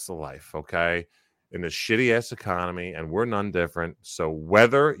walks of life, okay? In this shitty-ass economy, and we're none different. So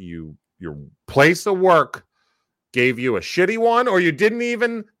whether your place of work gave you a shitty one or you didn't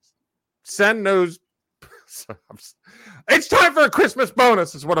even send those... It's time for a Christmas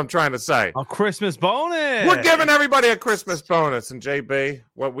bonus is what I'm trying to say. A Christmas bonus. We're giving everybody a Christmas bonus. And JB,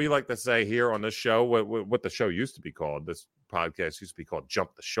 what we like to say here on this show, what the show used to be called, this podcast used to be called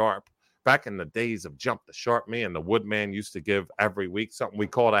Jump the Sharp. Back in the days of Jump the Sharp, me and the Woodman used to give every week something we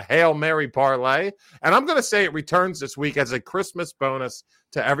called a Hail Mary parlay. And I'm going to say it returns this week as a Christmas bonus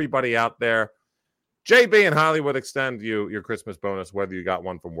to everybody out there. JB and Hollywood extend you your Christmas bonus, whether you got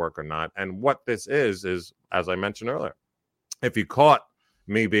one from work or not. And what this is, as I mentioned earlier, if you caught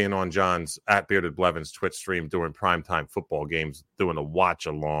me being on John's at Bearded Blevins Twitch stream doing primetime football games, doing the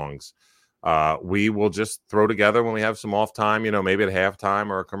watch-alongs, we will just throw together when we have some off time, maybe at halftime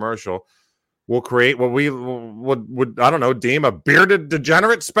or a commercial. We'll create what we would I don't know, deem a bearded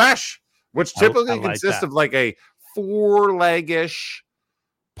degenerate special, which typically consists of like a 4-leg-ish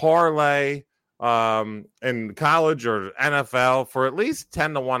parlay in college or NFL for at least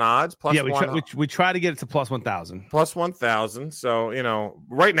 10-1 odds. We try to get it to plus 1,000. Plus 1,000. So,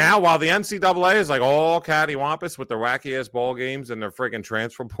 right now, while the NCAA is like all cattywampus with their wacky-ass ball games and their friggin'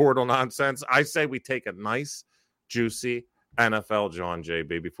 transfer portal nonsense, I say we take a nice, juicy NFL John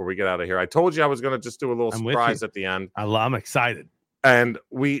JB before we get out of here. I told you I was going to just do a little surprise at the end. I'm excited. And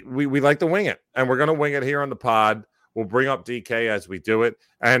we like to wing it. And we're going to wing it here on the pod. We'll bring up DK as we do it.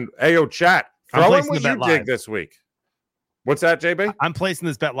 And, Ayo, chat. Throw in what you dig this week. What's that, JB? I'm placing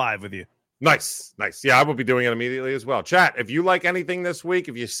this bet live with you. Nice. Yeah, I will be doing it immediately as well. Chat, if you like anything this week,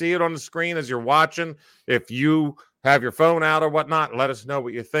 if you see it on the screen as you're watching, if you have your phone out or whatnot, let us know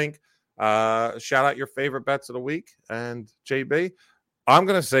what you think. Shout out your favorite bets of the week. And JB, I'm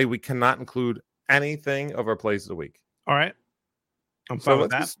going to say we cannot include anything of our plays of the week. All right. I'm fine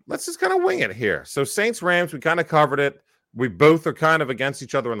with that. Let's just kind of wing it here. So Saints-Rams, we kind of covered it. We both are kind of against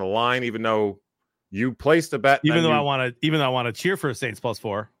each other in the line, even though you placed a bet. Even though I want to cheer for Saints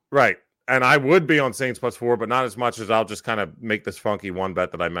 +4. Right. And I would be on Saints +4, but not as much as I'll just kind of make this funky one bet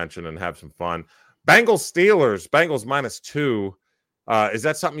that I mentioned and have some fun. Bengals -2. Is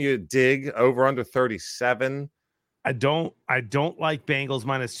that something you dig over under 37? I don't like Bengals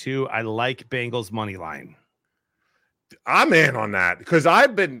 -2. I like Bengals money line. I'm in on that because I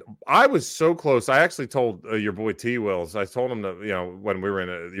was so close. I actually told your boy T Wills, I told him that, when we were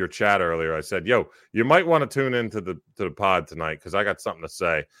in your chat earlier, I said, yo, you might want to tune into the pod tonight because I got something to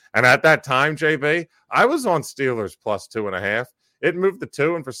say. And at that time, JB, I was on Steelers +2.5. It moved to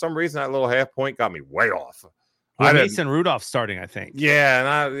 2. And for some reason, that little half point got me way off. Mason Rudolph starting, I think.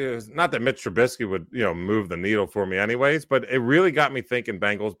 Yeah. And not that Mitch Trubisky would, move the needle for me anyways, but it really got me thinking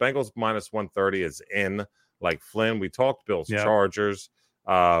Bengals -130 is in. Like Flynn, we talked Bills, Chargers,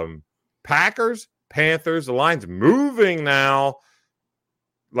 Packers, Panthers. The line's moving now.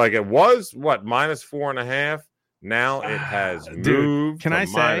 Like it was -4.5. Now it has moved. Can I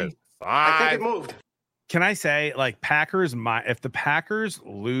say? -5. I think it moved. Can I say like Packers? If the Packers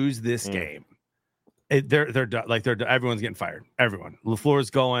lose this game, they're everyone's getting fired. Everyone. LaFleur's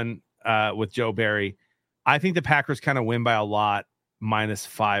going with Joe Barry. I think the Packers kind of win by a lot.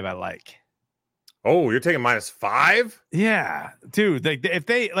 -5. I like. Oh, you're taking -5? Yeah, dude. If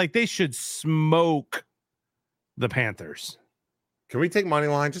they should smoke the Panthers. Can we take money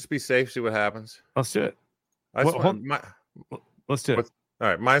line? Just be safe. See what happens. Let's do it. Let's do it. All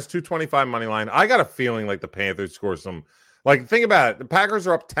right, -225 money line. I got a feeling like the Panthers score some. Like, think about it. The Packers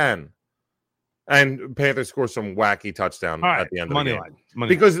are up 10, and Panthers score some wacky touchdown at the end of the game.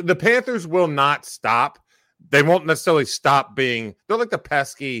 Because the Panthers will not stop. They won't necessarily stop being. They're like the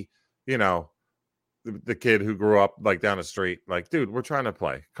pesky, the kid who grew up like down the street. Like, dude, we're trying to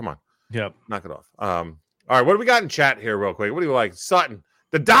play. Come on. Yep. Knock it off. All right, what do we got in chat here real quick? What do you like? Sutton.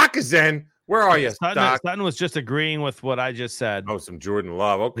 The doc is in. Where are you, Doc? Sutton was just agreeing with what I just said. Oh, some Jordan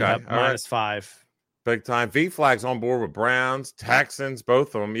Love. Okay. Yep, -5. Big time. V-Flag's on board with Browns, Texans,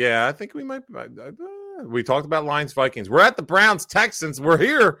 both of them. Yeah, I think we might. We talked about Lions, Vikings. We're at the Browns, Texans. We're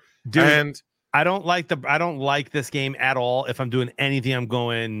here. Dude, and I don't like this game at all. If I'm doing anything, I'm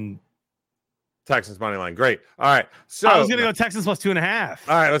going Texans money line. Great. All right. So I was going to go Texans +2.5.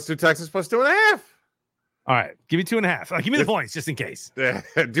 All right. Let's do Texans +2.5. All right. Give me 2.5. Give me the points just in case. Do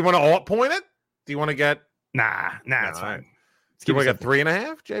you want to alt point it? Do you want to get? Nah, it's all fine. right. Do you want to get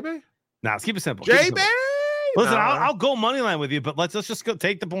 3.5, JB? Nah, let's keep it simple. JB. Listen, No. I'll go money line with you, but let's just go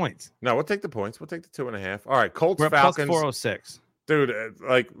take the points. No, we'll take the points. We'll take the 2.5. All right, Colts We're at Falcons. plus 406. Dude,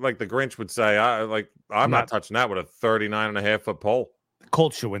 like the Grinch would say, I'm not touching that with a 39.5-foot pole. The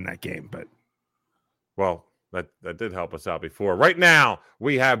Colts should win that game, but Well, that did help us out before. Right now,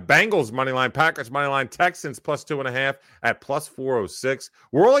 we have Bengals money line, Packers money line, Texans plus 2.5 at plus 406.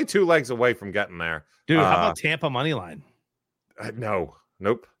 We're only 2 legs away from getting there. dude, how about Tampa money line?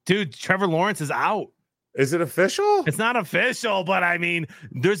 Nope. Dude, Trevor Lawrence is out. Is it official? It's not official, but I mean,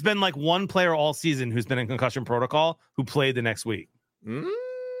 there's been like one player all season who's been in concussion protocol who played the next week.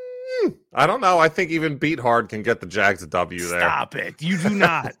 I don't know. I think even Beat Hard can get the Jags a W there. Stop it. You do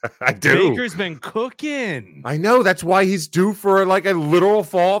not. I do. Baker's been cooking. I know. That's why he's due for like a literal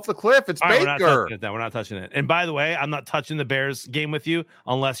fall off the cliff. It's All right, Baker. We're not touching it. And by the way, I'm not touching the Bears game with you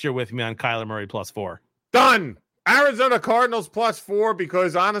unless you're with me on Kyler Murray plus 4. Done. Arizona Cardinals plus 4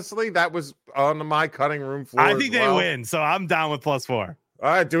 because honestly, that was on my cutting room floor. I think they win, so I'm down with plus 4. All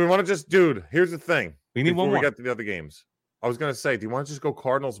right. Do we want to dude, here's the thing. We need Before one more. we get to the other games. I was going to say, do you want to just go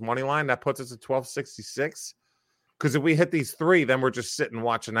Cardinals money line? That puts us at 1266. Because if we hit these 3, then we're just sitting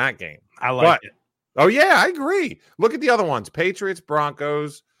watching that game. I like it. Oh, yeah, I agree. Look at the other ones. Patriots,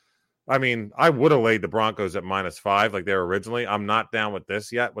 Broncos. I mean, I would have laid the Broncos at -5 like they were originally. I'm not down with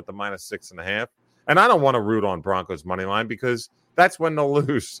this yet with the -6.5. And I don't want to root on Broncos money line because that's when they'll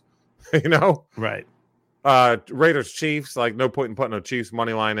lose, Right. Raiders, Chiefs, like no point in putting a Chiefs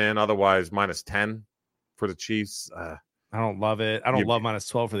money line in. Otherwise, -10 for the Chiefs. I don't love it. I don't love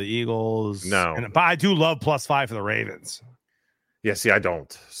 -12 for the Eagles. No. But I do love +5 for the Ravens. Yeah, see, I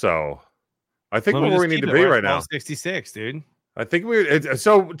don't. So I think we're where we need to be right now. 66, dude. I think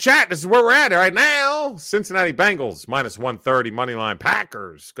so chat, this is where we're at right now. Cincinnati Bengals -130 money line.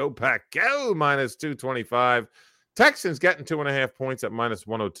 Packers, go Pack, go -225. Texans getting 2.5 points at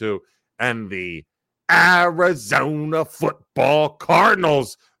 -102. And the Arizona football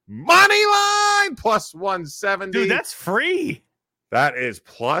Cardinals money line plus 170. Dude, that's free. That is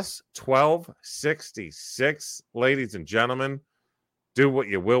plus 1266, ladies and gentlemen. Do what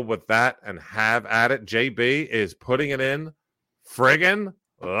you will with that and have at it. JB is putting it in friggin'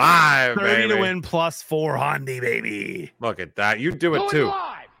 live, 30 baby. to win plus 400, baby. Look at that. You do it too.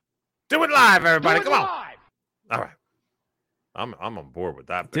 Live. Do it live, everybody. Do it Come on. live. All right. I'm on board with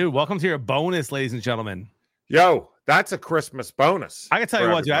that. Dude, welcome to your bonus, ladies and gentlemen. Yo, that's a Christmas bonus. I can tell you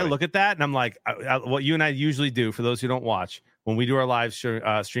for what, dude. I everybody. look at that and I'm like, what you and I usually do, for those who don't watch, when we do our live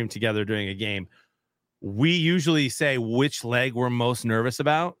stream together during a game, we usually say which leg we're most nervous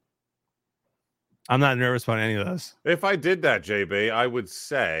about. I'm not nervous about any of those. If I did that, JB, I would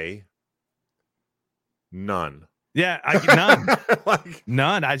say none. Yeah, none. Like,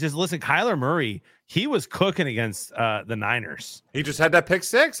 None. I just listen. Kyler Murray, he was cooking against the Niners. he just had that pick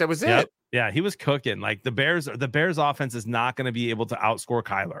 6. That was Yep. it. Yeah, he was cooking. Like the Bears offense is not going to be able to outscore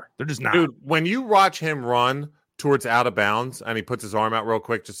Kyler. They're just not. Dude, when you watch him run towards out of bounds and he puts his arm out real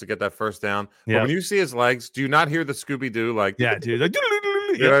quick just to get that first down, but Yep. when you see his legs, do you not hear the Scooby-Doo like Yeah, dude. Like, you know what I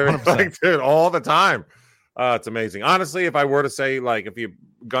mean? 100%. Like, dude, all the time. It's amazing. Honestly, if I were to say, like, if you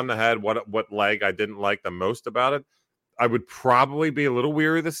gun the head, what leg I didn't like the most about it, I would probably be a little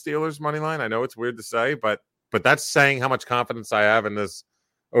weary of the Steelers money line. I know it's weird to say, but that's saying how much confidence I have in this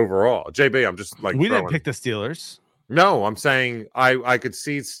overall. JB, I'm just like we didn't pick the Steelers. No, I'm saying I could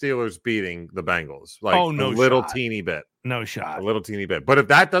see Steelers beating the Bengals. Like Oh, no a little shot. teeny bit. No shot. A little teeny bit. But if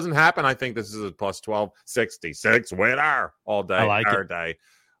that doesn't happen, I think this is a plus 1266 winner all day. I like our it. day.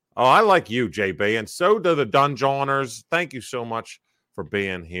 Oh, I like you, JB. And so do the Dungeoners. Thank you so much for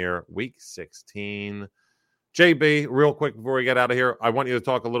being here. Week 16. JB, real quick before we get out of here, I want you to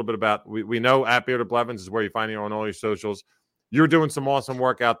talk a little bit about, we know at Bearded Blevins is where you find you on all your socials. You're doing some awesome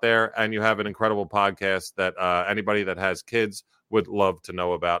work out there, and you have an incredible podcast that anybody that has kids would love to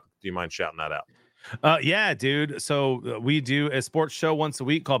know about. Do you mind shouting that out? Yeah, dude. So we do a sports show once a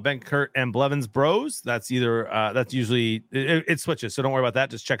week called Ben Kurt and Blevins Bros. That's either that's usually it switches, so don't worry about that.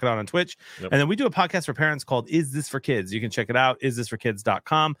 Just check it out on Twitch. Yep. And then we do a podcast for parents called Is This for Kids? You can check it out,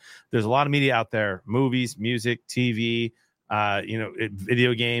 isthisforkids.com. There's a lot of media out there: movies, music, TV,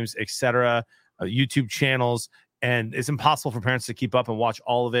 video games, etc. YouTube channels. And it's impossible for parents to keep up and watch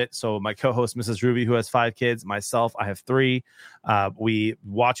all of it. So my co-host, Mrs. Ruby, who has 5 kids, myself, I have 3. We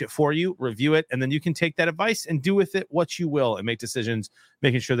watch it for you, review it, and then you can take that advice and do with it what you will and make decisions,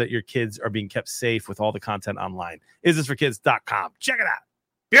 making sure that your kids are being kept safe with all the content online. Isthisforkids.com. Check it out.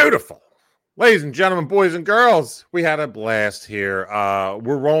 Beautiful. Ladies and gentlemen, boys and girls, we had a blast here.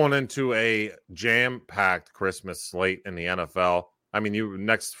 We're rolling into a jam-packed Christmas slate in the NFL. I mean,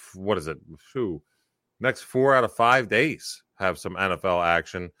 next 4 out of 5 days have some NFL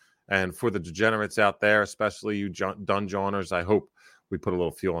action. And for the degenerates out there, especially you Dunjourners, I hope we put a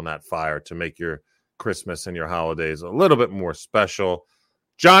little fuel on that fire to make your Christmas and your holidays a little bit more special.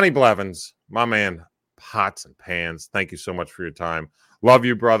 Johnny Blevins, my man, Pots and Pans, thank you so much for your time. Love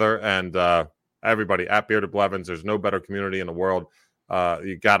you, brother. And everybody at Bearded Blevins, there's no better community in the world.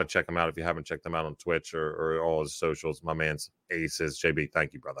 You got to check him out if you haven't checked him out on Twitch or all his socials. My man's aces. JB,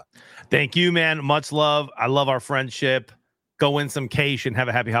 thank you, brother. Thank you, man. Much love. I love our friendship. Go win some cash and have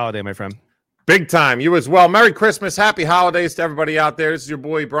a happy holiday, my friend. Big time. You as well. Merry Christmas. Happy holidays to everybody out there. This is your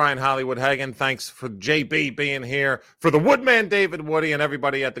boy, Brian Hollywood Hagan. Thanks for JB being here. For the Woodman, David Woody, and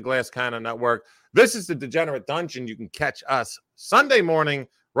everybody at the Glass Cannon Network. This is the Degenerate Dungeon. You can catch us Sunday morning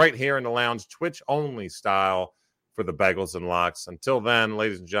right here in the lounge, Twitch-only style for the Bagels and Locks. Until then,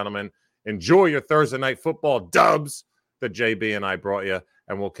 ladies and gentlemen, enjoy your Thursday night football dubs that JB and I brought you,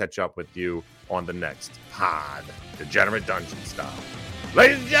 and we'll catch up with you on the next pod, Degenerate Dungeon style.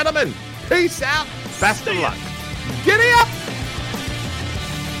 Ladies and gentlemen, peace out. Best of luck. Giddy up.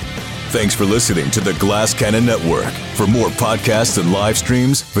 Thanks for listening to the Glass Cannon Network. For more podcasts and live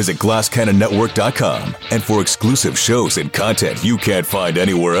streams, visit glasscannonnetwork.com. And for exclusive shows and content you can't find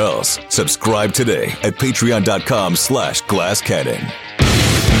anywhere else, subscribe today at patreon.com/glasscannon.